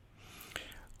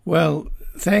 Well,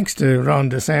 thanks to Ron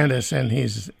DeSantis and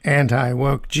his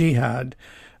anti-woke jihad,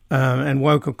 and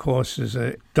woke, of course, is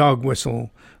a dog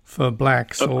whistle for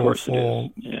blacks or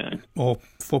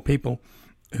for people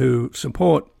who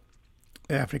support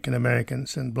African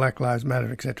Americans and Black Lives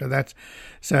Matter, etc.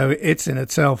 So it's in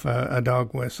itself a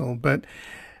dog whistle. But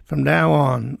from now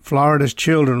on, Florida's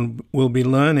children will be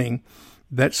learning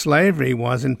that slavery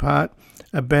was in part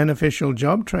a beneficial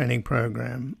job training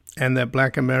program, and that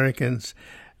Black Americans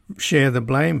share the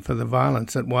blame for the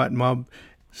violence that white mob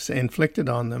inflicted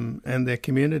on them and their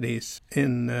communities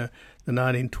in the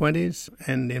 1920s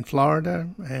and in Florida,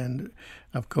 and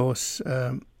of course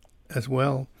as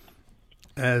well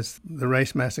as the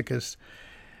race massacres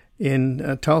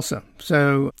in Tulsa.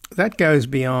 So that goes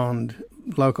beyond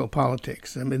local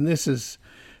politics. I mean, this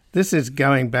is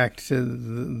going back to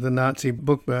the Nazi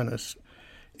book burners.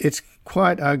 It's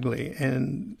quite ugly.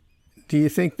 And do you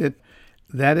think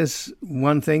that is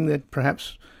one thing that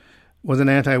perhaps was an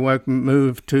anti-woke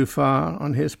move too far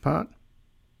on his part?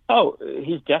 Oh,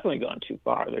 he's definitely gone too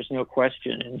far. There's no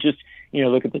question. And just,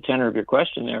 look at the tenor of your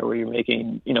question there, where you're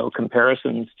making,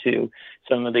 comparisons to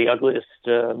some of the ugliest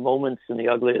moments and the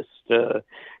ugliest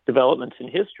developments in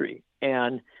history.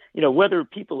 And, whether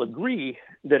people agree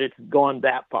that it's gone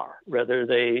that far, whether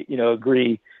they,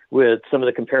 agree with some of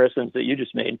the comparisons that you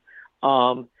just made,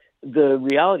 the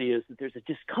reality is that there's a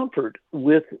discomfort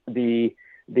with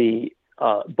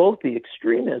both the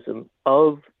extremism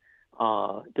of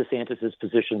DeSantis's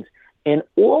positions and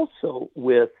also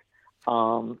with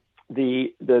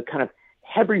the kind of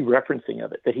heavy referencing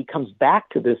of it, that he comes back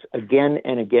to this again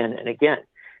and again and again.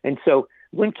 And so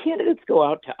when candidates go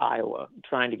out to Iowa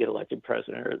trying to get elected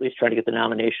president, or at least trying to get the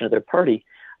nomination of their party,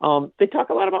 they talk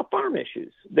a lot about farm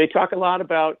issues. They talk a lot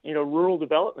about, rural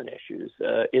development issues.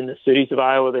 In the cities of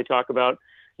Iowa, they talk about,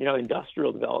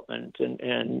 industrial development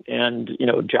and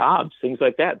jobs, things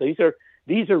like that.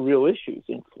 These are real issues,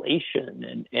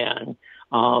 inflation and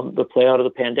the play out of the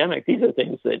pandemic. These are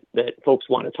things that folks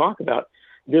want to talk about.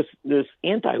 This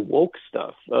anti-woke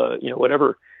stuff,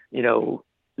 whatever,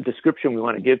 description we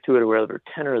want to give to it, or whatever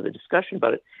tenor of the discussion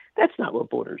about it, that's not what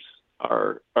voters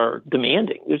are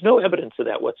demanding. There's no evidence of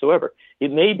that whatsoever.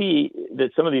 It may be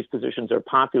that some of these positions are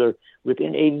popular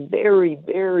within a very,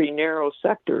 very narrow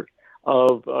sector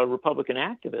of Republican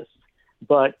activists,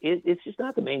 but it's just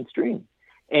not the mainstream.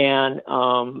 And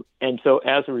so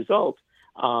as a result,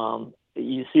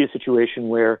 you see a situation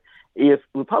where if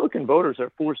Republican voters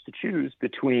are forced to choose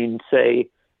between, say,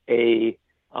 a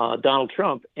Donald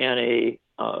Trump and a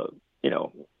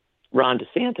Ron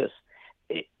DeSantis,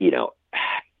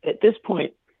 at this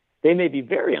point, they may be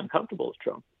very uncomfortable with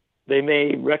Trump. They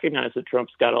may recognize that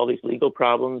Trump's got all these legal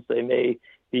problems. They may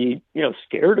be,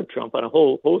 scared of Trump on a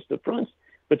whole host of fronts.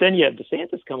 But then you have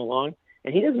DeSantis come along,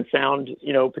 and he doesn't sound,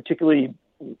 particularly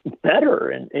better,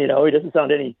 and he doesn't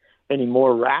sound any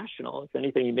more rational. If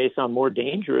anything, he may sound more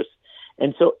dangerous.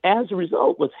 And so, as a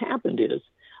result, what's happened is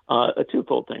a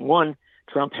twofold thing. One,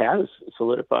 Trump has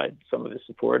solidified some of his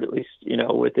support, at least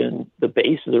within the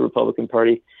base of the Republican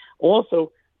Party.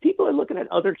 Also, people are looking at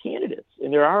other candidates,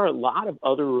 and there are a lot of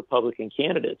other Republican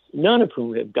candidates, none of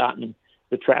whom have gotten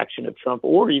the traction of Trump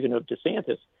or even of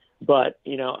DeSantis. But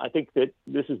I think that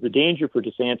this is the danger for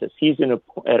DeSantis. He's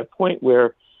at a point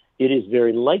where it is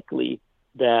very likely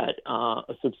that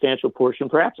a substantial portion,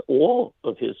 perhaps all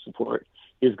of his support,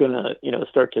 is going to,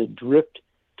 start to drift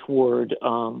toward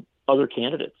other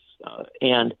candidates.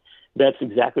 And that's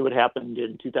exactly what happened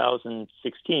in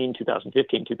 2016,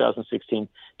 2015, 2016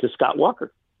 to Scott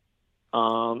Walker.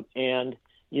 And,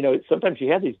 sometimes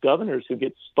you have these governors who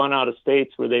get spun out of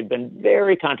states where they've been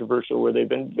very controversial, where they've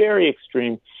been very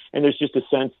extreme. And there's just a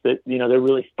sense that, they're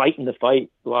really fighting the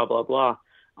fight, blah, blah, blah.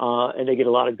 And they get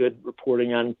a lot of good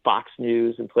reporting on Fox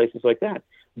News and places like that.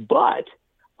 But,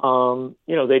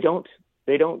 they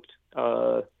don't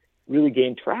really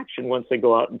gain traction once they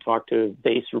go out and talk to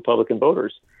base Republican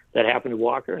voters. That happened to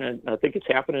Walker, and I think it's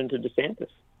happening to DeSantis.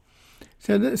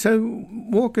 So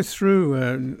walk us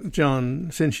through, John,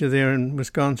 since you're there in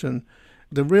Wisconsin,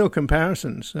 the real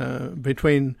comparisons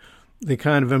between the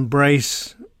kind of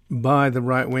embrace by the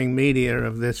right-wing media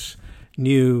of this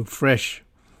new, fresh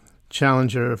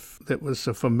challenger that was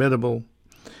a formidable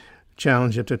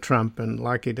challenger to Trump and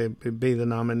likely to be the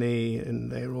nominee,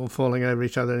 and they were all falling over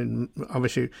each other. And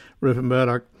obviously, Rupert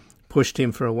Murdoch pushed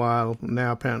him for a while.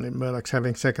 Now apparently Murdoch's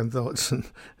having second thoughts and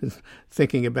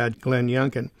thinking about Glenn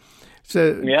Youngkin.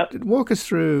 So walk us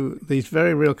through these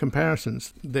very real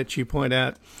comparisons that you point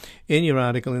out in your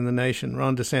article in The Nation.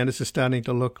 Ron DeSantis is starting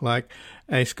to look like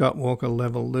a Scott Walker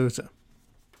level loser.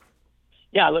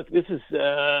 Yeah, look, this is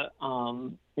the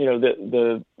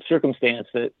circumstance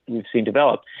that we've seen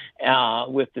develop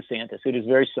with DeSantis. It is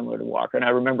very similar to Walker, and I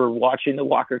remember watching the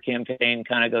Walker campaign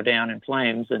kind of go down in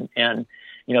flames, and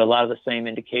a lot of the same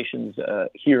indications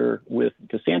here with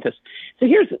DeSantis. So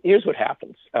here's what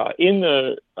happens in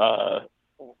the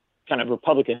kind of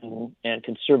Republican and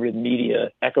conservative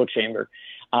media echo chamber.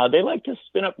 They like to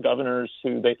spin up governors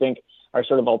who they think are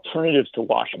sort of alternatives to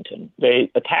Washington. They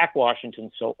attack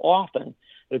Washington so often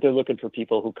that they're looking for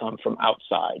people who come from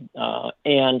outside.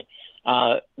 And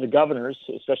the governors,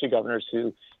 especially governors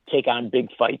who take on big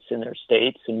fights in their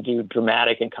states and do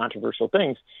dramatic and controversial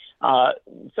things,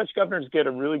 such governors get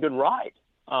a really good ride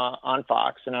on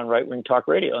Fox and on right-wing talk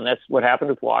radio. And that's what happened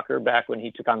with Walker back when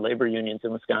he took on labor unions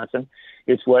in Wisconsin.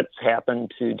 It's what's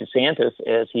happened to DeSantis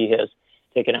as he has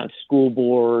taken on school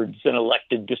boards and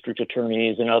elected district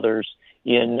attorneys and others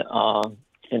in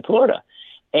Florida.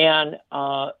 And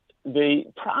the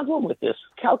problem with this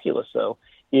calculus, though,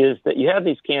 is that you have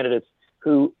these candidates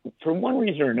who, for one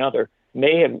reason or another,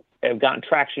 may have gotten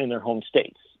traction in their home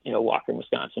states. Walker in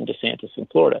Wisconsin, DeSantis in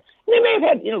Florida. And they may have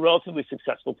had, relatively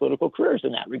successful political careers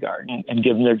in that regard and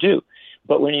give them their due.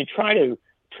 But when you try to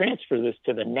transfer this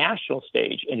to the national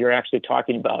stage and you're actually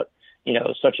talking about,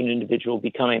 such an individual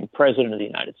becoming president of the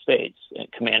United States,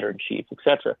 commander-in-chief, et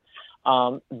cetera,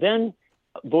 then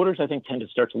voters, I think, tend to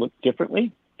start to look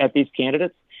differently at these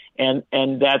candidates. And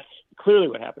that's clearly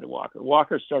what happened to Walker.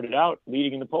 Walker started out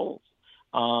leading in the polls.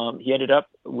 He ended up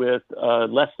with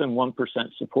less than 1%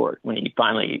 support when he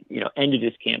finally, ended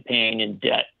his campaign in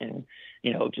debt and,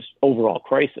 just overall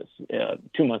crisis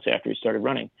 2 months after he started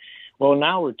running. Well,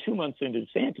 now we're 2 months into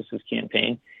DeSantis'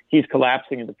 campaign. He's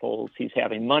collapsing in the polls. He's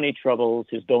having money troubles.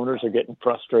 His donors are getting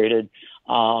frustrated.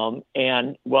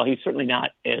 And while he's certainly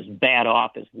not as bad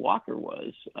off as Walker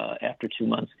was after 2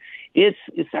 months, it's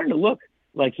starting to look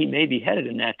like he may be headed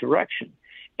in that direction.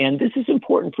 And this is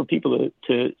important for people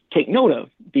to take note of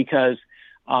because,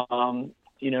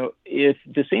 if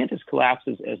DeSantis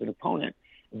collapses as an opponent,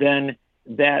 then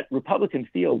that Republican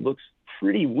field looks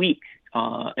pretty weak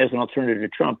as an alternative to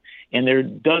Trump. And there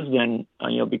does then,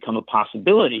 become a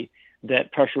possibility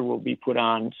that pressure will be put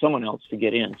on someone else to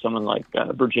get in, someone like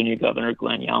Virginia Governor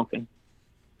Glenn Youngkin.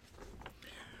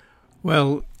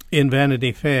 Well, in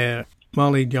Vanity Fair,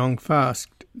 Molly Jong-Fast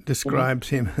describes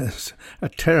him as a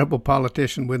terrible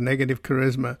politician with negative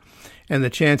charisma, and the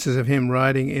chances of him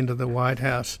riding into the White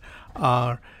House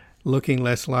are looking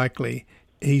less likely.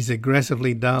 He's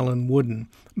aggressively dull and wooden,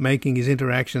 making his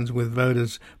interactions with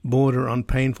voters border on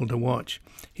painful to watch.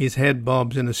 His head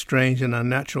bobs in a strange and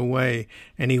unnatural way,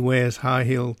 and he wears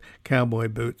high-heeled cowboy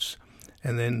boots.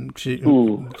 And then she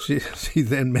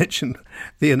then mentioned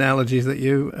the analogies that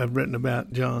you have written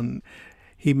about, John.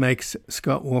 He makes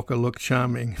Scott Walker look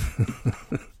charming.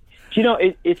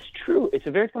 It's true. It's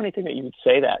a very funny thing that you would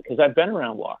say that because I've been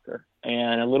around Walker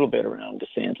and a little bit around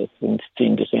DeSantis and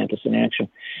seen DeSantis in action.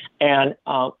 And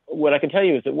what I can tell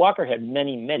you is that Walker had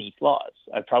many, many flaws.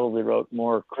 I probably wrote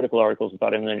more critical articles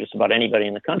about him than just about anybody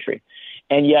in the country.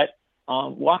 And yet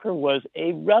Walker was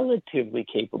a relatively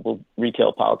capable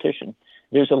retail politician.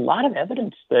 There's a lot of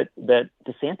evidence that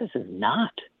DeSantis is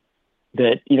not.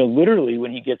 That, literally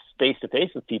when he gets face to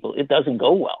face with people, it doesn't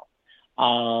go well.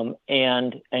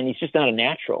 And he's just not a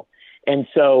natural. And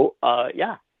so,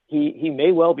 he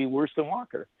may well be worse than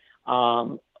Walker.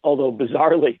 although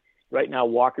bizarrely, right now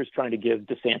Walker's trying to give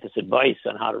DeSantis advice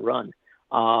on how to run.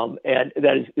 And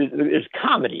that is, there's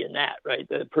comedy in that, right?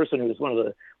 The person who is one of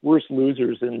the worst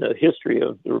losers in the history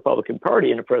of the Republican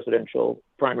Party in a presidential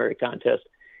primary contest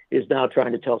is now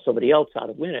trying to tell somebody else how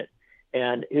to win it.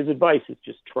 And his advice is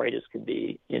just trite as can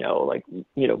be,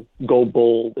 go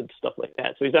bold and stuff like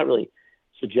that. So he's not really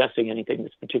suggesting anything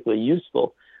that's particularly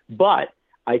useful. But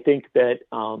I think that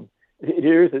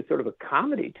there is a sort of a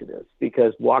comedy to this,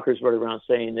 because Walker's running around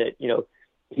saying that,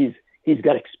 he's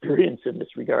got experience in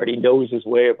this regard. He knows his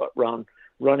way about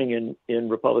running in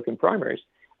Republican primaries.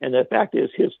 And the fact is,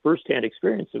 his firsthand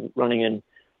experience of running in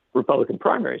Republican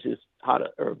primaries is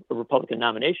or a Republican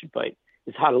nomination fight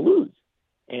is how to lose.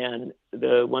 And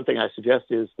the one thing I suggest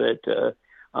is that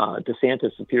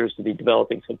DeSantis appears to be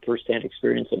developing some firsthand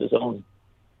experience of his own.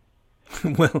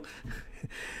 Well,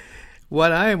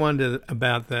 what I wonder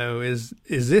about, though, is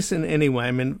this in any way,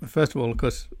 I mean, first of all, of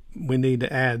course, we need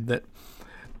to add that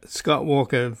Scott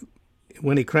Walker,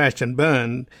 when he crashed and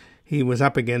burned, he was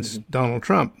up against Donald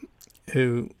Trump,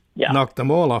 who knocked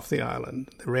them all off the island.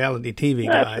 The reality TV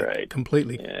guy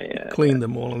completely cleaned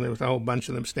them all, and there was a whole bunch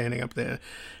of them standing up there,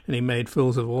 and he made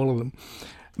fools of all of them.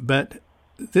 But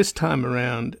this time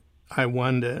around, I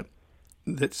wonder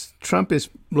that Trump is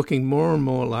looking more and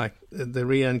more like the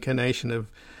reincarnation of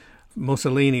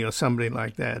Mussolini or somebody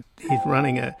like that. He's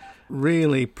running a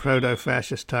really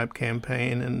proto-fascist type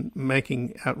campaign and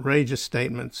making outrageous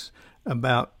statements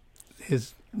about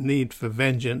his need for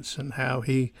vengeance and how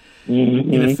he,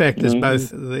 in effect, is both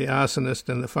the arsonist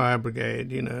and the fire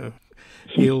brigade.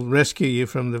 He'll rescue you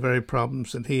from the very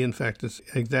problems that he, in fact, has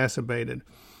exacerbated.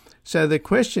 So the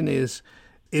question is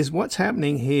what's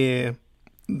happening here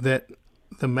that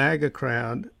the MAGA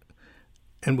crowd,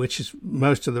 and which is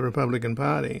most of the Republican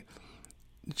Party,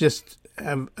 just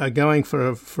are going for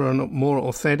a more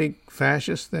authentic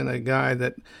fascist than a guy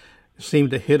that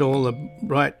seemed to hit all the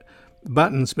right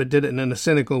buttons but did it in a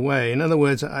cynical way. In other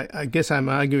words, I guess I'm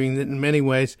arguing that in many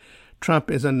ways Trump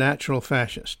is a natural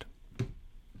fascist.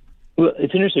 Well,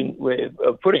 it's an interesting way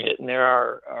of putting it, and there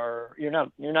are you're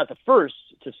not the first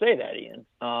to say that, Ian.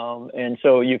 And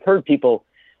so you've heard people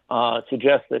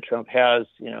suggest that Trump has,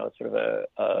 sort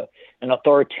of an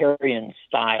authoritarian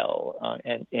style,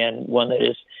 and one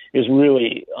that is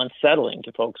really unsettling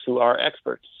to folks who are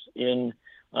experts in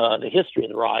the history of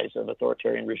the rise of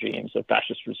authoritarian regimes, of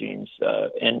fascist regimes,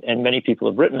 and many people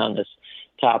have written on this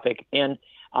topic. And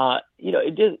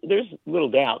there's little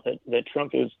doubt that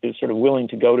Trump is sort of willing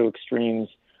to go to extremes,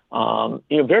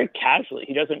 very casually.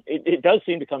 It does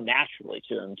seem to come naturally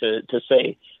to him to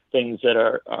say things that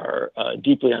are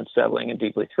deeply unsettling and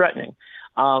deeply threatening.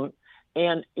 And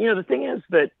the thing is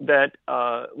that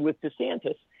with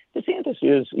DeSantis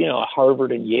is, a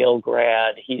Harvard and Yale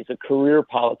grad. He's a career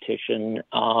politician.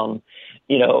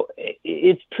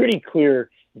 It's pretty clear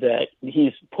that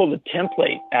he's pulled a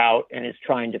template out and is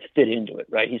trying to fit into it,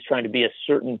 right? He's trying to be a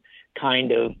certain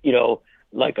kind of,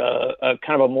 like a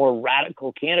kind of a more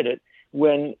radical candidate,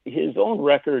 when his own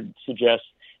record suggests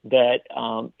that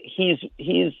he's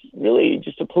really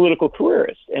just a political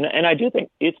careerist. And I do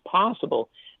think it's possible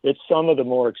that some of the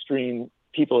more extreme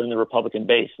people in the Republican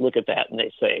base look at that and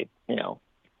they say,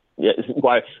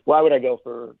 why would I go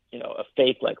for, a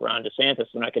fake like Ron DeSantis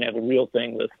when I can have a real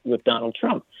thing with Donald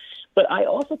Trump? But I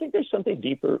also think there's something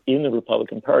deeper in the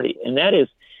Republican Party, and that is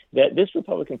that this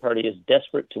Republican Party is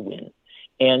desperate to win.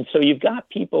 And so you've got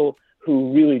people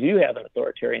who really do have an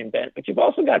authoritarian bent, but you've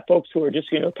also got folks who are just,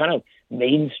 kind of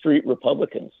Main Street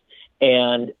Republicans.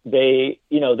 And they're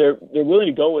willing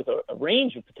to go with a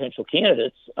range of potential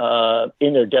candidates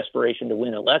in their desperation to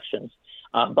win elections,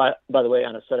 by the way,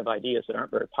 on a set of ideas that aren't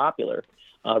very popular,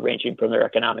 ranging from their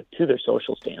economic to their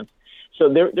social stance.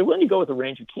 So they're willing to go with a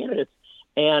range of candidates.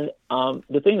 And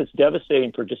the thing that's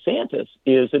devastating for DeSantis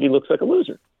is that he looks like a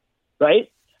loser,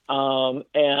 right?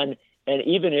 And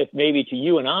even if maybe to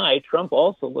you and I, Trump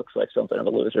also looks like something of a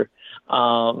loser,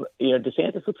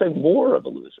 DeSantis looks like more of a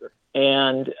loser.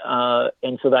 And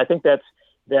so I think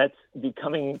that's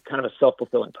becoming kind of a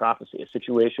self-fulfilling prophecy, a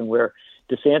situation where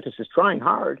DeSantis is trying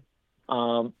hard,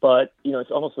 but,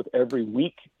 it's almost with every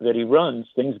week that he runs,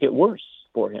 things get worse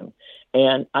for him.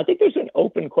 And I think there's an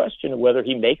open question of whether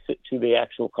he makes it to the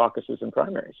actual caucuses and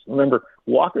primaries. Remember,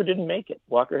 Walker didn't make it.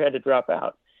 Walker had to drop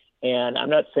out. And I'm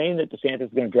not saying that DeSantis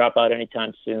is going to drop out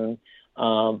anytime soon.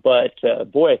 But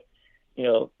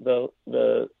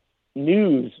the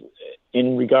news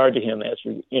in regard to him, as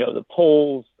the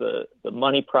polls, the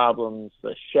money problems,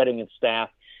 the shedding of staff,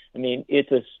 I mean,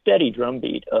 it's a steady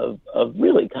drumbeat of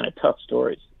really kind of tough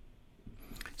stories.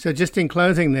 So just in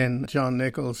closing then, John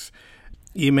Nichols,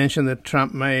 You mentioned that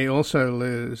Trump may also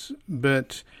lose,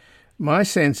 but my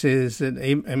sense is that,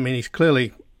 he's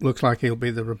clearly looks like he'll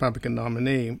be the Republican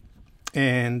nominee.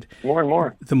 And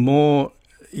more. The more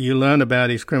you learn about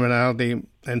his criminality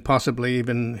and possibly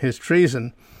even his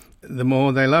treason, the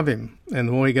more they love him and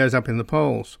the more he goes up in the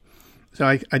polls. So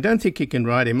I don't think you can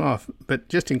write him off. But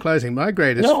just in closing, my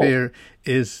greatest fear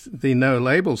is the no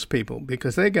labels people,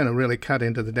 because they're going to really cut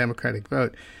into the Democratic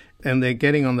vote. And they're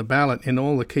getting on the ballot in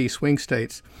all the key swing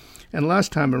states. And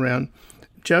last time around,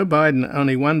 Joe Biden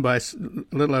only won by a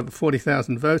little over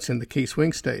 40,000 votes in the key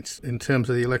swing states in terms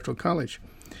of the Electoral College.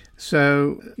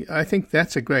 So I think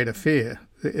that's a greater fear,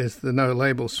 is the no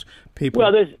labels people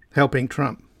helping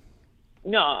Trump.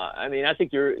 No, I mean, I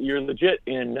think you're legit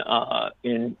in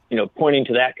pointing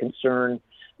to that concern.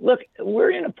 Look, we're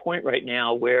in a point right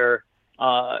now where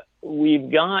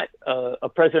we've got a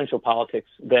presidential politics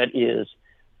that is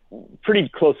pretty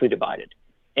closely divided.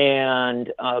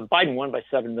 And Biden won by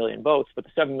 7 million votes, but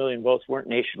the 7 million votes weren't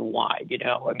nationwide.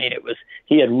 I mean,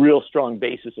 he had real strong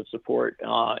basis of support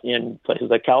in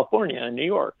places like California and New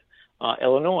York,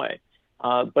 Illinois.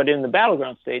 But in the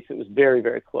battleground states, it was very,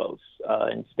 very close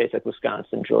in states like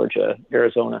Wisconsin, Georgia,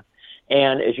 Arizona.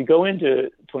 And as you go into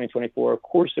 2024, of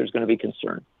course, there's going to be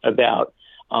concern about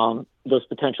those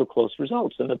potential close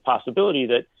results and the possibility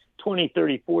that 20,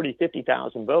 30, 40,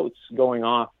 50,000 votes going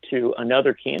off to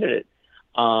another candidate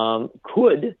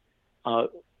could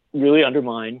really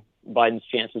undermine Biden's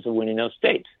chances of winning those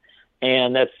states.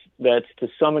 And that's to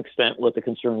some extent what the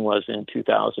concern was in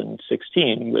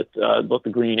 2016 with both the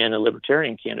Green and the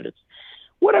Libertarian candidates.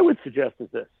 What I would suggest is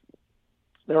this.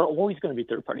 There are always going to be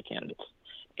third-party candidates.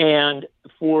 And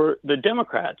for the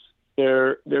Democrats,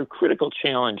 their critical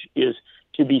challenge is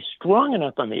to be strong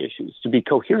enough on the issues, to be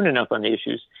coherent enough on the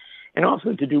issues, and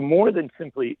also to do more than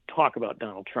simply talk about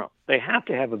Donald Trump. They have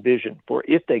to have a vision for,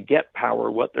 if they get power,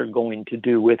 what they're going to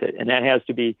do with it. And that has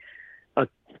to be a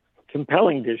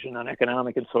compelling vision on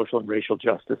economic and social and racial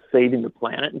justice, saving the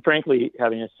planet, and frankly,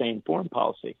 having a sane foreign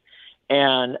policy.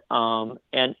 And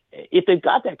if they've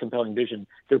got that compelling vision,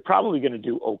 they're probably going to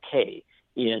do okay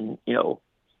in,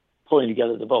 pulling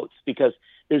together the votes, because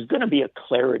there's going to be a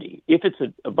clarity. If it's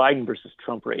a Biden versus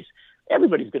Trump race,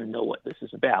 everybody's going to know what this is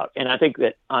about. And I think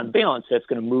that on balance, that's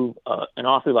going to move an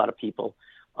awfully lot of people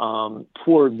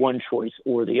toward one choice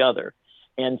or the other.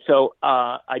 And so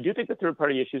I do think the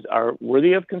third-party issues are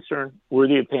worthy of concern,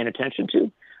 worthy of paying attention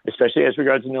to, especially as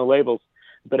regards to no labels.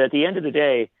 But at the end of the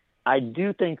day, I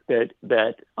do think that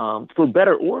for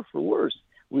better or for worse,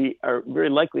 we are very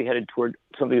likely headed toward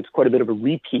something that's quite a bit of a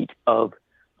repeat of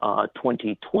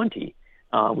 2020,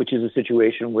 which is a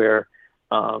situation where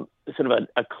sort of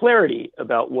a clarity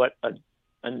about what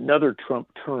another Trump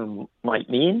term might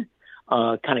mean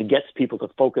kind of gets people to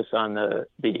focus on the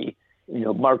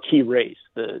marquee race,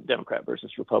 the Democrat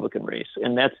versus Republican race.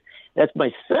 And that's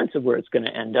my sense of where it's going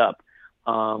to end up.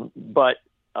 But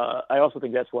I also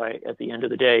think that's why, at the end of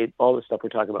the day, all the stuff we're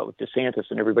talking about with DeSantis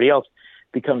and everybody else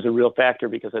becomes a real factor,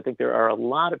 because I think there are a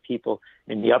lot of people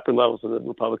in the upper levels of the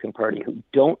Republican Party who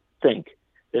don't think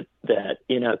that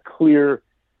in a clear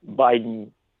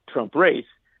Biden-Trump race,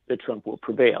 that Trump will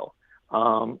prevail.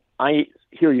 I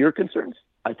hear your concerns.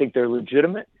 I think they're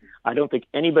legitimate. I don't think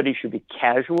anybody should be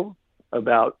casual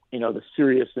about, the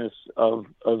seriousness of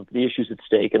the issues at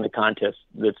stake and the contest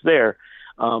that's there.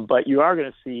 But you are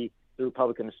going to see the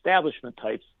Republican establishment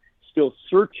types still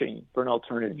searching for an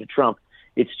alternative to Trump.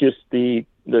 It's just the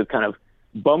kind of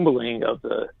bumbling of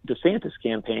the DeSantis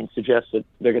campaign suggests that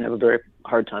they're going to have a very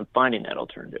hard time finding that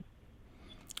alternative.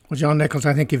 Well, John Nichols,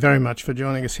 I thank you very much for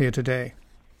joining us here today.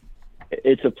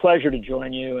 It's a pleasure to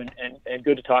join you and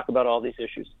good to talk about all these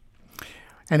issues.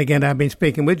 And again, I've been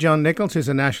speaking with John Nichols, who's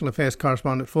a national affairs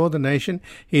correspondent for The Nation.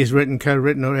 He has written,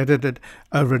 co-written, or edited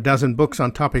over a dozen books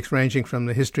on topics ranging from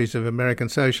the histories of American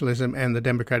socialism and the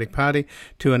Democratic Party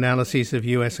to analyses of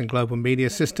U.S. and global media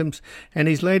systems. And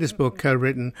his latest book,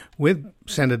 co-written with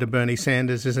Senator Bernie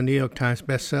Sanders, is a New York Times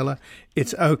bestseller,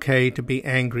 It's Okay to Be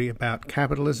Angry About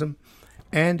Capitalism.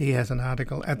 And he has an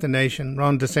article at The Nation,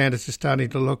 Ron DeSantis is starting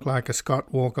to look like a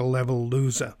Scott Walker-level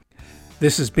loser.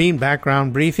 This has been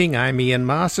Background Briefing. I'm Ian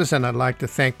Masters, and I'd like to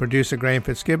thank producer Graham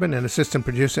Fitzgibbon and assistant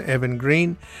producer Evan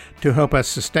Green. To help us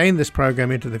sustain this program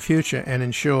into the future and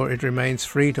ensure it remains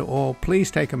free to all,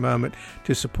 please take a moment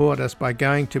to support us by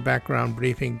going to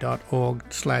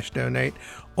backgroundbriefing.org/donate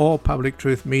or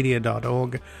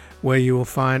publictruthmedia.org, where you will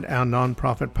find our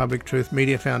non-profit Public Truth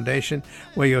Media Foundation,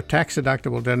 where your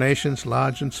tax-deductible donations,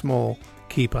 large and small,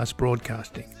 keep us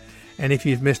broadcasting. And if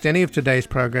you've missed any of today's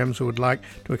programs or would like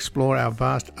to explore our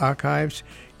vast archives,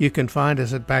 you can find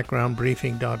us at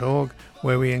backgroundbriefing.org,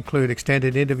 where we include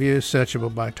extended interviews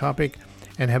searchable by topic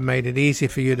and have made it easy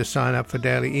for you to sign up for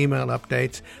daily email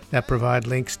updates that provide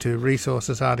links to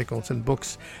resources, articles, and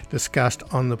books discussed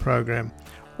on the program.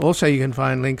 Also, you can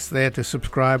find links there to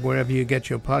subscribe wherever you get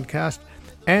your podcast,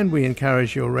 and we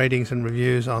encourage your ratings and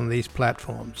reviews on these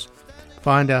platforms.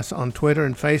 Find us on Twitter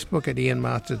and Facebook at Ian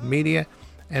Masters Media,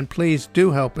 and please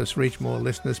do help us reach more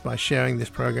listeners by sharing this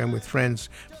program with friends,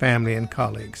 family, and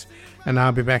colleagues. And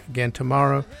I'll be back again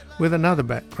tomorrow with another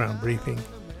background briefing.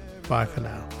 Bye for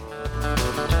now.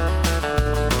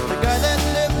 The guy that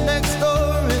lived next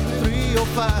door in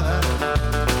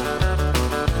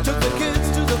 305 took the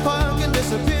kids to the park and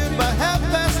disappeared by